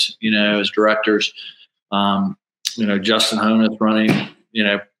Coast, as directors. Justin Honus running,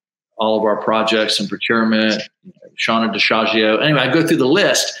 all of our projects and procurement. Shauna DeShaggio. Anyway, I go through the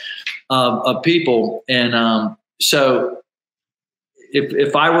list of people, and so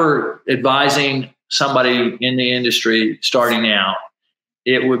if I were advising somebody in the industry starting out,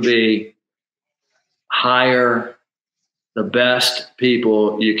 it would be hire the best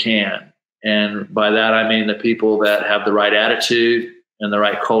people you can. And by that, I mean the people that have the right attitude and the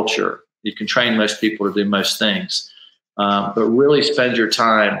right culture. You can train most people to do most things, but really spend your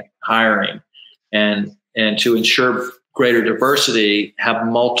time hiring and to ensure greater diversity, have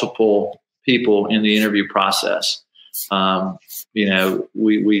multiple people in the interview process. We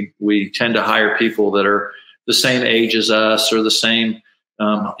tend to hire people that are the same age as us or the same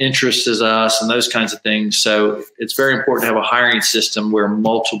interests as us and those kinds of things. So it's very important to have a hiring system where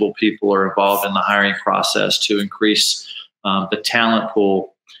multiple people are involved in the hiring process to increase the talent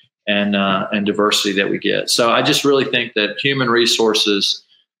pool and diversity that we get. So I just really think that human resources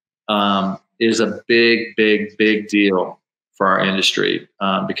is a big, big, big deal for our industry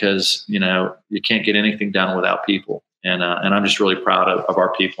because, you can't get anything done without people. And I'm just really proud of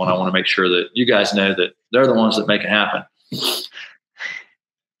our people. And I want to make sure that you guys know that they're the ones that make it happen.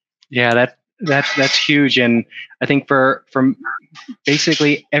 Yeah, that's huge. And I think from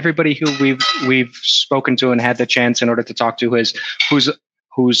basically everybody who we've spoken to and had the chance in order to talk to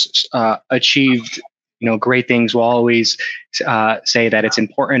who's achieved great things will always say that it's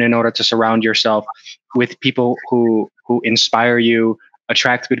important in order to surround yourself with people who inspire you,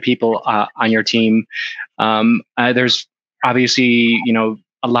 attract good people on your team. There's obviously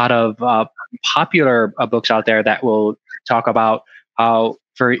a lot of popular books out there that will talk about how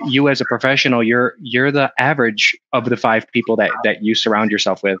for you as a professional, you're the average of the 5 people that you surround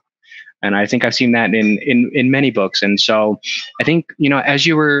yourself with. And I think I've seen that in many books. And so I think, as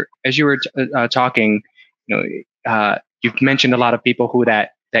you were talking, you've mentioned a lot of people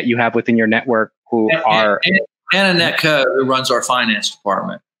that you have within your network who are. And Annette Coe, who runs our finance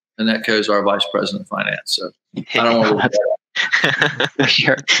department. Annette Coe is our vice president of finance. So I don't want to. For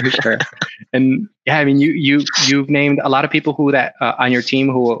sure. And yeah, I mean, you've named a lot of people who that on your team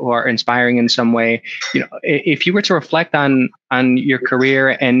who are inspiring in some way. If you were to reflect on your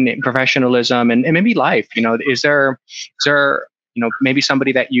career and professionalism and maybe life, is there maybe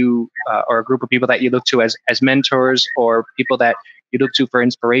somebody that you or a group of people that you look to as mentors or people that you look to for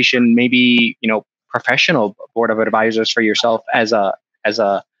inspiration, maybe professional board of advisors for yourself as a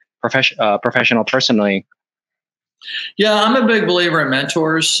professional personally? Yeah, I'm a big believer in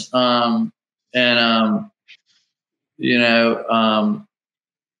mentors. I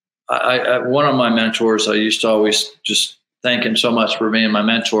one of my mentors, I used to always just thank him so much for being my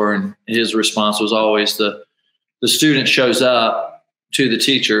mentor. And his response was always the student shows up to the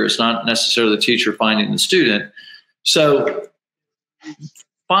teacher. It's not necessarily the teacher finding the student. So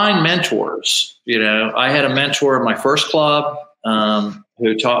find mentors. I had a mentor in my first club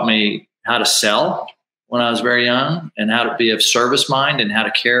who taught me how to sell when I was very young and how to be of service mind and how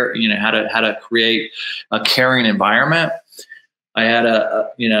to care, how to create a caring environment. I had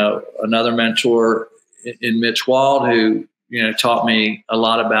another mentor in Mitch Wald who, taught me a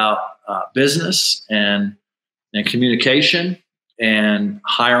lot about business and communication and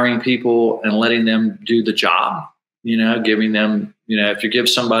hiring people and letting them do the job, giving them, if you give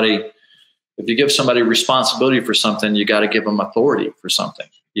somebody responsibility for something, you got to give them authority for something.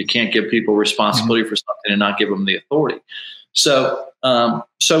 You can't give people responsibility for something and not give them the authority. So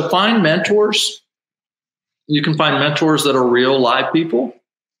find mentors. You can find mentors that are real live people,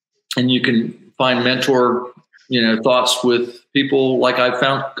 and you can find mentor, thoughts with people like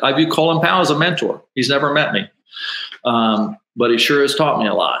I view Colin Powell as a mentor. He's never met me, but he sure has taught me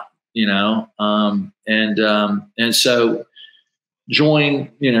a lot, and so join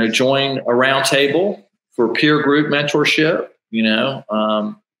a round table for peer group mentorship.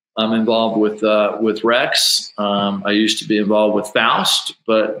 I'm involved with Rex. I used to be involved with Faust,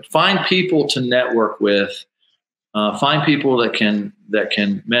 but find people to network with, find people that can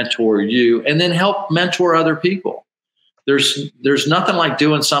mentor you and then help mentor other people. There's nothing like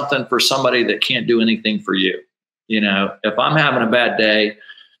doing something for somebody that can't do anything for you. If I'm having a bad day,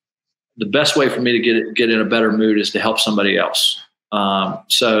 the best way for me to get in a better mood is to help somebody else.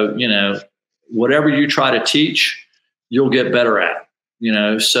 So whatever you try to teach, you'll get better at.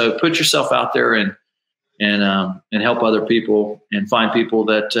 So put yourself out there and help other people and find people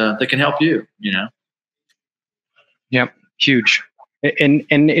that can help you. Yep, huge.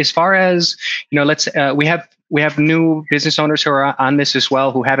 And as far as let's we have we have new business owners who are on this as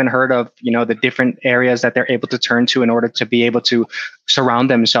well, who haven't heard of, the different areas that they're able to turn to in order to be able to surround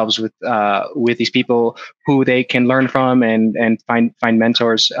themselves with these people who they can learn from and find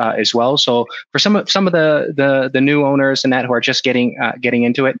mentors as well. So for some of the new owners and that who are just getting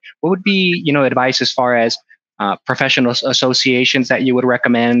into it, what would be, advice as far as professional associations that you would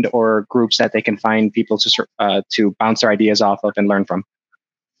recommend, or groups that they can find people to bounce their ideas off of and learn from?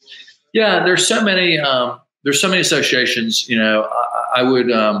 Yeah, there's so many associations. I would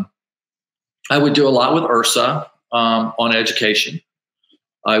do a lot with IHRSA on education.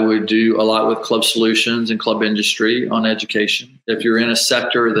 I would do a lot with Club Solutions and Club Industry on education. If you're in a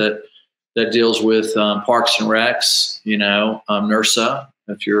sector that deals with parks and recs, NHRSA.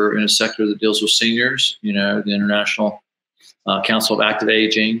 If you're in a sector that deals with seniors, the International Council of Active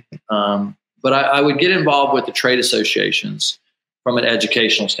Aging. But I would get involved with the trade associations from an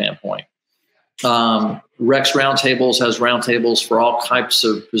educational standpoint. Rex Roundtables has roundtables for all types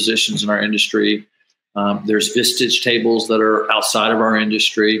of positions in our industry. There's Vistage tables that are outside of our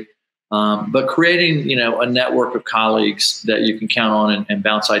industry. But creating, a network of colleagues that you can count on and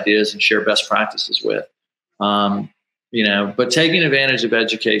bounce ideas and share best practices with. But taking advantage of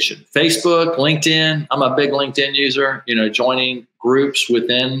education. Facebook, LinkedIn, I'm a big LinkedIn user, joining groups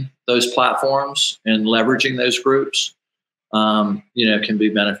within those platforms and leveraging those groups, can be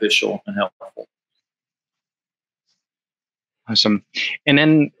beneficial and helpful. Awesome. And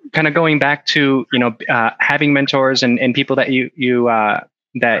then kind of going back to, having mentors and people that you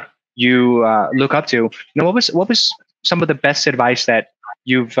look up to, what was some of the best advice that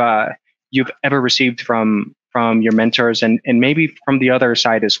you've ever received from your mentors, and maybe from the other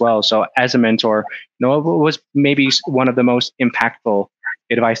side as well? So as a mentor, what was maybe one of the most impactful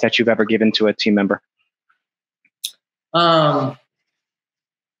advice that you've ever given to a team member? Learn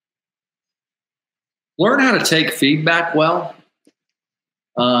how to take feedback well.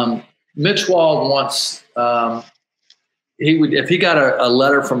 Mitch Wald once, if he got a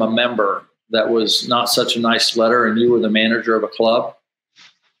letter from a member that was not such a nice letter and you were the manager of a club,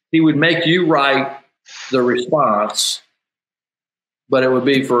 he would make you write the response, but it would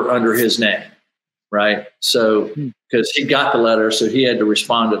be under his name, right? So, because he got the letter, so he had to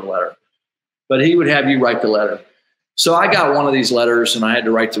respond to the letter, but he would have you write the letter. So I got one of these letters and I had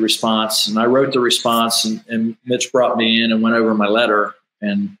to write the response, and I wrote the response, and Mitch brought me in and went over my letter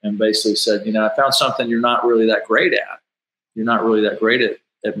and basically said, I found something you're not really that great at. You're not really that great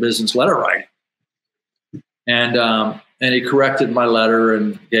at business letter writing. And he corrected my letter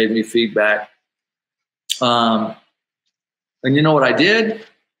and gave me feedback. And you know what I did?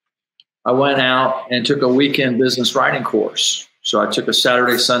 I went out and took a weekend business writing course. So I took a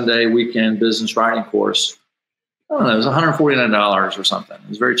Saturday, Sunday weekend business writing course. I don't know, it was $149 or something. It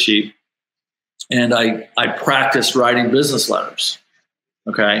was very cheap. And I practiced writing business letters.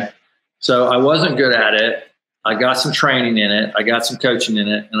 Okay. So I wasn't good at it. I got some training in it. I got some coaching in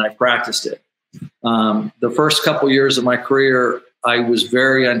it, and I practiced it. The first couple of years of my career, I was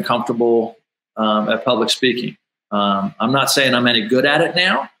very uncomfortable at public speaking. I'm not saying I'm any good at it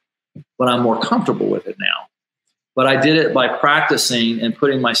now, but I'm more comfortable with it now. But I did it by practicing and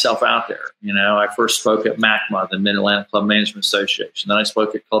putting myself out there. I first spoke at MACMA, the Mid-Atlantic Club Management Association. Then I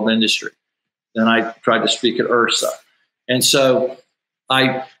spoke at Club Industry. Then I tried to speak at IHRSA. And so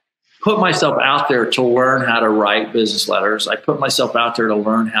I put myself out there to learn how to write business letters. I put myself out there to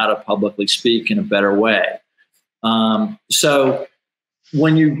learn how to publicly speak in a better way. So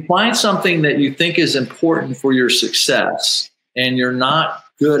when you find something that you think is important for your success and you're not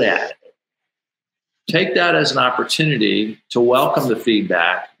good at it, take that as an opportunity to welcome the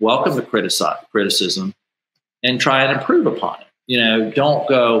feedback, welcome the criticism, and try and improve upon it. Don't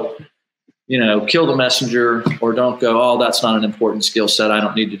go, kill the messenger, or don't go, oh, that's not an important skill set, I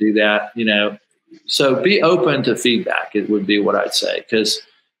don't need to do that. So be open to feedback, it would be what I'd say. Because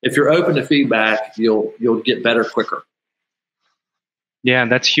if you're open to feedback, you'll get better quicker. Yeah,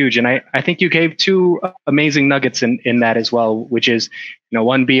 that's huge. And I think you gave two amazing nuggets in that as well, which is,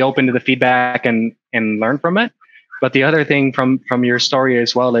 one, be open to the feedback and learn from it. But the other thing from your story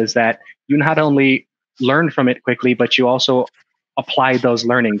as well is that you not only learn from it quickly, but you also apply those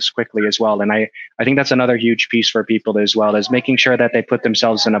learnings quickly as well. And I think that's another huge piece for people as well, is making sure that they put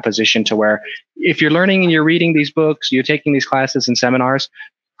themselves in a position to where if you're learning and you're reading these books, you're taking these classes and seminars,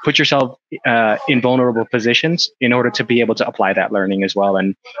 put yourself in vulnerable positions in order to be able to apply that learning as well.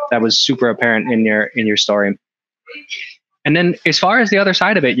 And that was super apparent in your story. And then as far as the other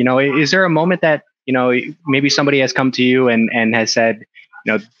side of it, is there a moment that, maybe somebody has come to you and has said,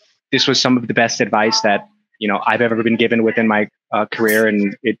 this was some of the best advice that, I've ever been given within my career,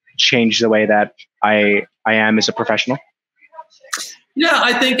 and it changed the way that I I am as a professional? Yeah,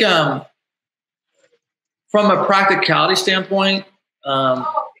 I think from a practicality standpoint,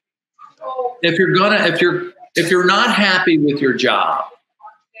 if you're not happy with your job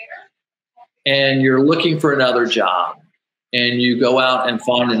and you're looking for another job and you go out and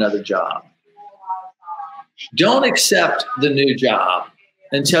find another job, don't accept the new job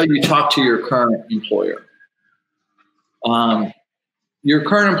until you talk to your current employer. Your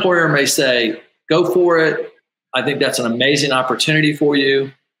current employer may say, go for it. I think that's an amazing opportunity for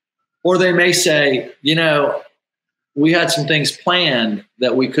you. Or they may say, you know, we had some things planned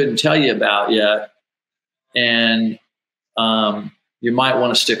that we couldn't tell you about yet. And you might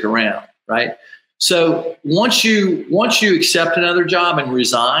want to stick around, right? So once you accept another job and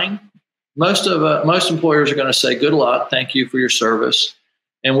resign, most employers are going to say, good luck, thank you for your service,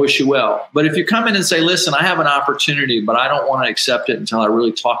 and wish you well. But if you come in and say, listen, I have an opportunity, but I don't want to accept it until I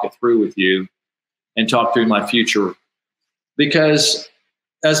really talk it through with you and talk through my future. Because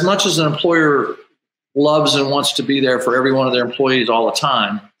as much as an employer loves and wants to be there for every one of their employees all the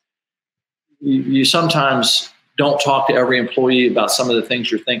time, you sometimes don't talk to every employee about some of the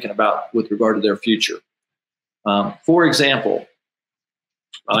things you're thinking about with regard to their future. For example,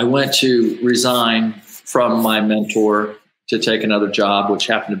 I went to resign from my mentor to take another job, which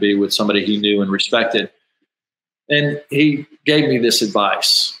happened to be with somebody he knew and respected. And he gave me this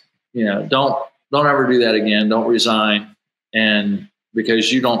advice, you know, don't ever do that again. Don't resign. And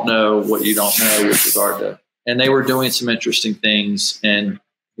because you don't know what you don't know with regard to, and they were doing some interesting things. And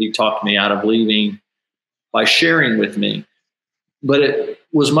he talked me out of leaving by sharing with me, but it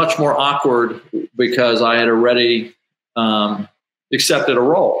was much more awkward because I had already accepted a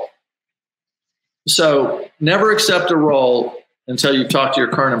role. So never accept a role until you've talked to your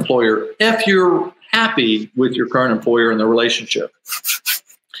current employer, if you're happy with your current employer and the relationship.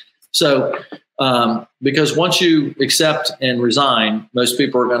 So, because once you accept and resign, most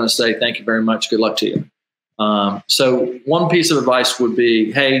people are going to say, thank you very much, good luck to you. So one piece of advice would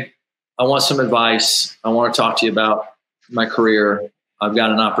be, hey, I want some advice. I want to talk to you about my career. I've got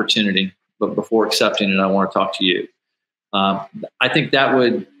an opportunity, but before accepting it, I want to talk to you. I think that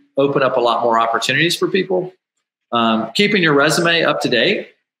would open up a lot more opportunities for people. Keeping your resume up to date,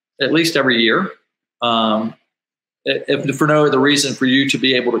 at least every year, if for no other reason, for you to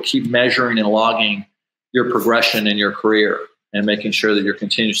be able to keep measuring and logging your progression in your career and making sure that you're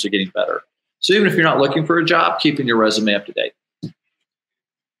continuously getting better. So even if you're not looking for a job, keeping your resume up to date.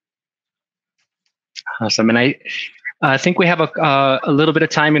 Awesome. And I think we have a little bit of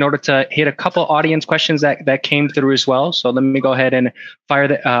time in order to hit a couple audience questions that came through as well. So let me go ahead and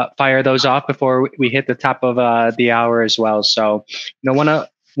fire those off before we hit the top of the hour as well. So, you know,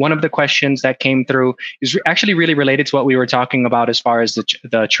 one of the questions that came through is actually really related to what we were talking about as far as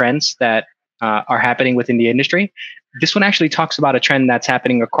the trends that are happening within the industry. This one actually talks about a trend that's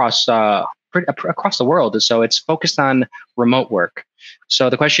happening across the world. So it's focused on remote work.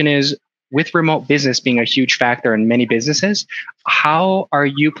 So the question is, with remote business being a huge factor in many businesses, how are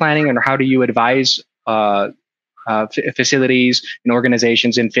you planning, and how do you advise facilities and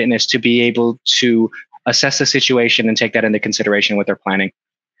organizations in fitness to be able to assess the situation and take that into consideration with their planning?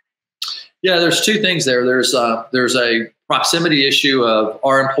 Yeah, there's two things there. There's a proximity issue of,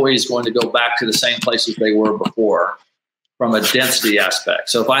 are employees going to go back to the same places they were before from a density aspect.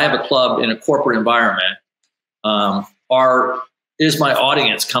 So if I have a club in a corporate environment, is my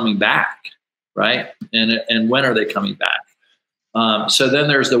audience coming back, right? And when are they coming back? So then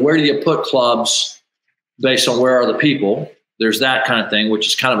there's where do you put clubs based on where are the people? There's that kind of thing, which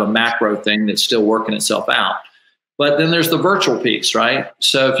is kind of a macro thing that's still working itself out. But then there's the virtual piece, right?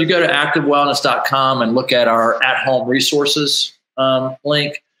 So if you go to activewellness.com and look at our at-home resources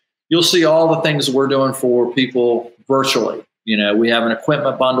link, you'll see all the things we're doing for people virtually. You know, we have an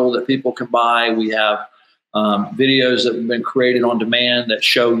equipment bundle that people can buy. We have videos that have been created on demand that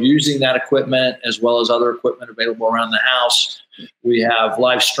show using that equipment as well as other equipment available around the house. We have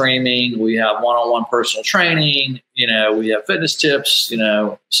live streaming. We have one-on-one personal training. You know, we have fitness tips, you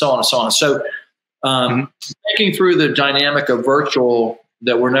know, so on and so on. So thinking through the dynamic of virtual,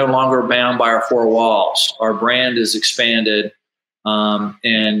 that we're no longer bound by our four walls. Our brand is expanded.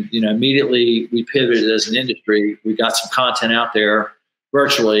 And, you know, immediately we pivoted as an industry. We got some content out there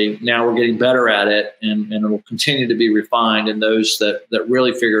virtually. Now we're getting better at it, and it will continue to be refined. And those that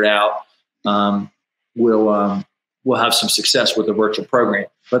really figure it out will have some success with the virtual program.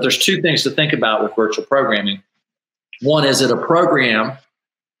 But there's two things to think about with virtual programming. One, is it a program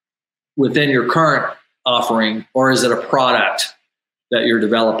within your current offering, or is it a product that you're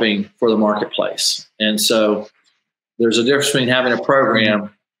developing for the marketplace? And so there's a difference between having a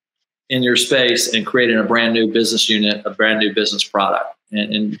program in your space and creating a brand new business unit, a brand new business product.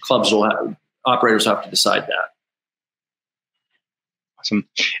 And operators have to decide that. Awesome.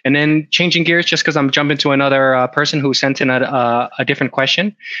 And then changing gears, just because I'm jumping to another person who sent in a different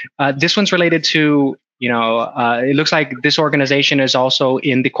question. This one's related to, it looks like this organization is also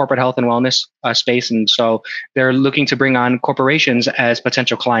in the corporate health and wellness space. And so they're looking to bring on corporations as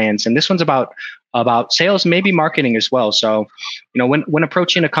potential clients. And this one's about sales, maybe marketing as well. So, when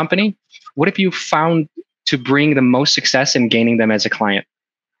approaching a company, what have you found to bring the most success in gaining them as a client?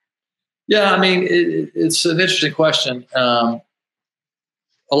 Yeah, I mean, it's an interesting question.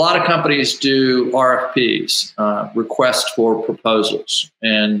 A lot of companies do RFPs, requests for proposals.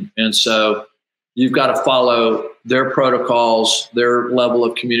 And so you've got to follow their protocols, their level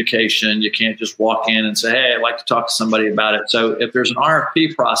of communication. You can't just walk in and say, hey, I'd like to talk to somebody about it. So if there's an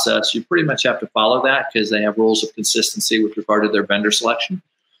RFP process, you pretty much have to follow that because they have rules of consistency with regard to their vendor selection.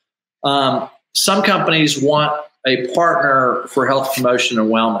 Some companies want a partner for health promotion and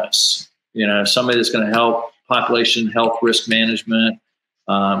wellness. Somebody that's going to help population health risk management,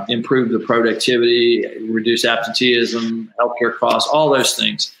 improve the productivity, reduce absenteeism, healthcare costs, all those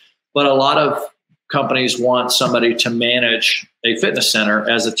things. But a lot of companies want somebody to manage a fitness center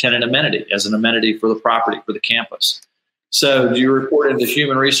as a tenant amenity, as an amenity for the property, for the campus. So do you report into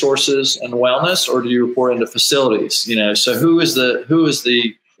human resources and wellness, or do you report into facilities? So who is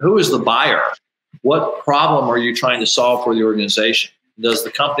the buyer? What problem are you trying to solve for the organization? Does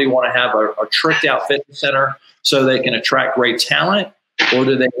the company want to have a tricked out fitness center so they can attract great talent? Or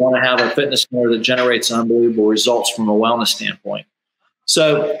do they want to have a fitness center that generates unbelievable results from a wellness standpoint?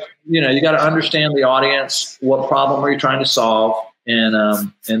 So, you got to understand the audience. What problem are you trying to solve? And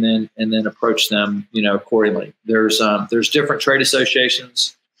then approach them, accordingly. There's different trade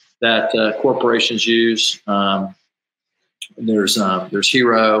associations that corporations use. There's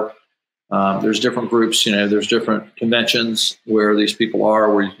Hero. There's different groups. There's different conventions where these people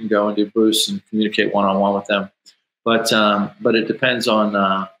are, where you can go and do booths and communicate one-on-one with them. But it depends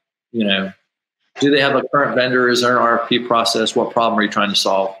on, do they have a current vendor? Is there an RFP process? What problem are you trying to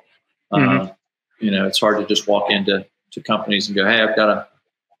solve? It's hard to just walk into companies and go, hey, I've got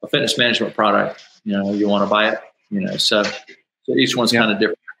a fitness management product. You want to buy it? So each one's kind of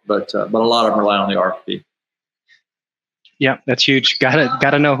different, but a lot of them rely on the RFP. Yeah, that's huge.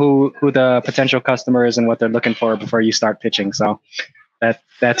 Gotta know who the potential customer is and what they're looking for before you start pitching. So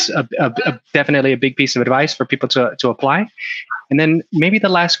that's definitely a big piece of advice for people to apply. And then maybe the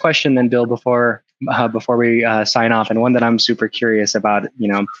last question then, Bill, before we sign off, and one that I'm super curious about,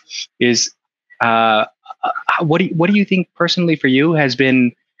 is what do you think personally for you has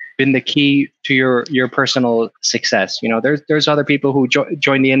been the key to your personal success? There's other people who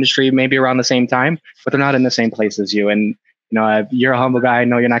join the industry maybe around the same time, but they're not in the same place as you. And you're a humble guy. I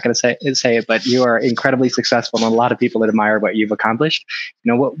know you're not going to say it, but you are incredibly successful, and a lot of people admire what you've accomplished.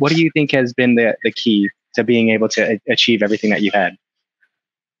 What do you think has been the key to being able to achieve everything that you've had?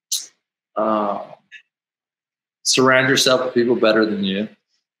 Surround yourself with people better than you.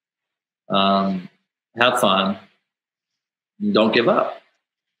 Have fun. And don't give up.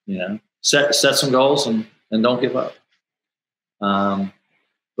 Set some goals and don't give up.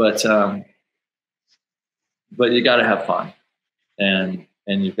 But you got to have fun, and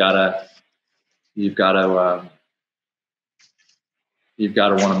you've got to want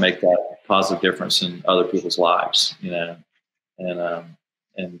to make that positive difference in other people's lives.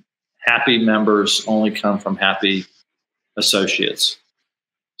 And happy members only come from happy associates.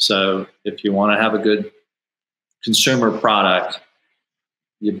 So if you want to have a good consumer product,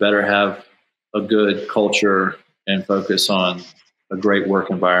 you better have a good culture and focus on a great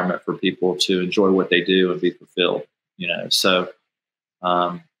work environment for people to enjoy what they do and be fulfilled. So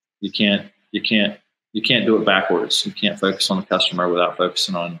you can't do it backwards. You can't focus on the customer without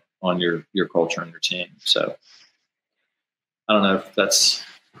focusing on your culture and your team. So I don't know if that's,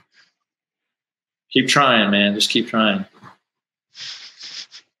 keep trying, man. Just keep trying.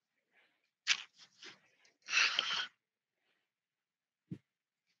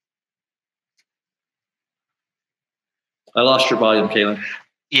 I lost your volume, Kaylin.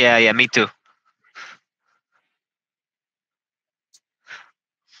 Yeah, me too.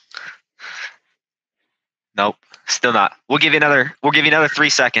 Nope, still not. We'll give you another 3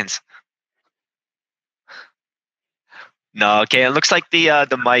 seconds. No, okay. It looks like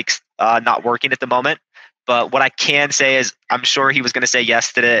the mic's not working at the moment. But what I can say is, I'm sure he was going to say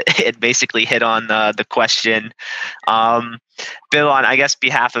yes to it basically hit on the question. Bill, on I guess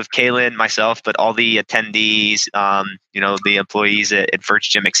behalf of Kaylin, myself, but all the attendees, the employees at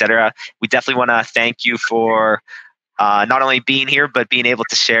Virtue Gym, etc., we definitely want to thank you for not only being here, but being able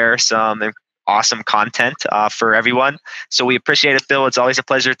to share some awesome content for everyone. So we appreciate it, Phil. It's always a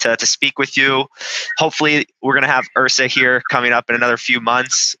pleasure to speak with you. Hopefully we're going to have IHRSA here coming up in another few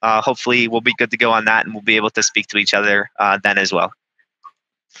months. Hopefully we'll be good to go on that, and we'll be able to speak to each other then as well.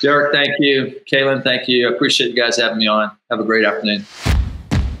 Derek, thank you. Kaylin, thank you. I appreciate you guys having me on. Have a great afternoon.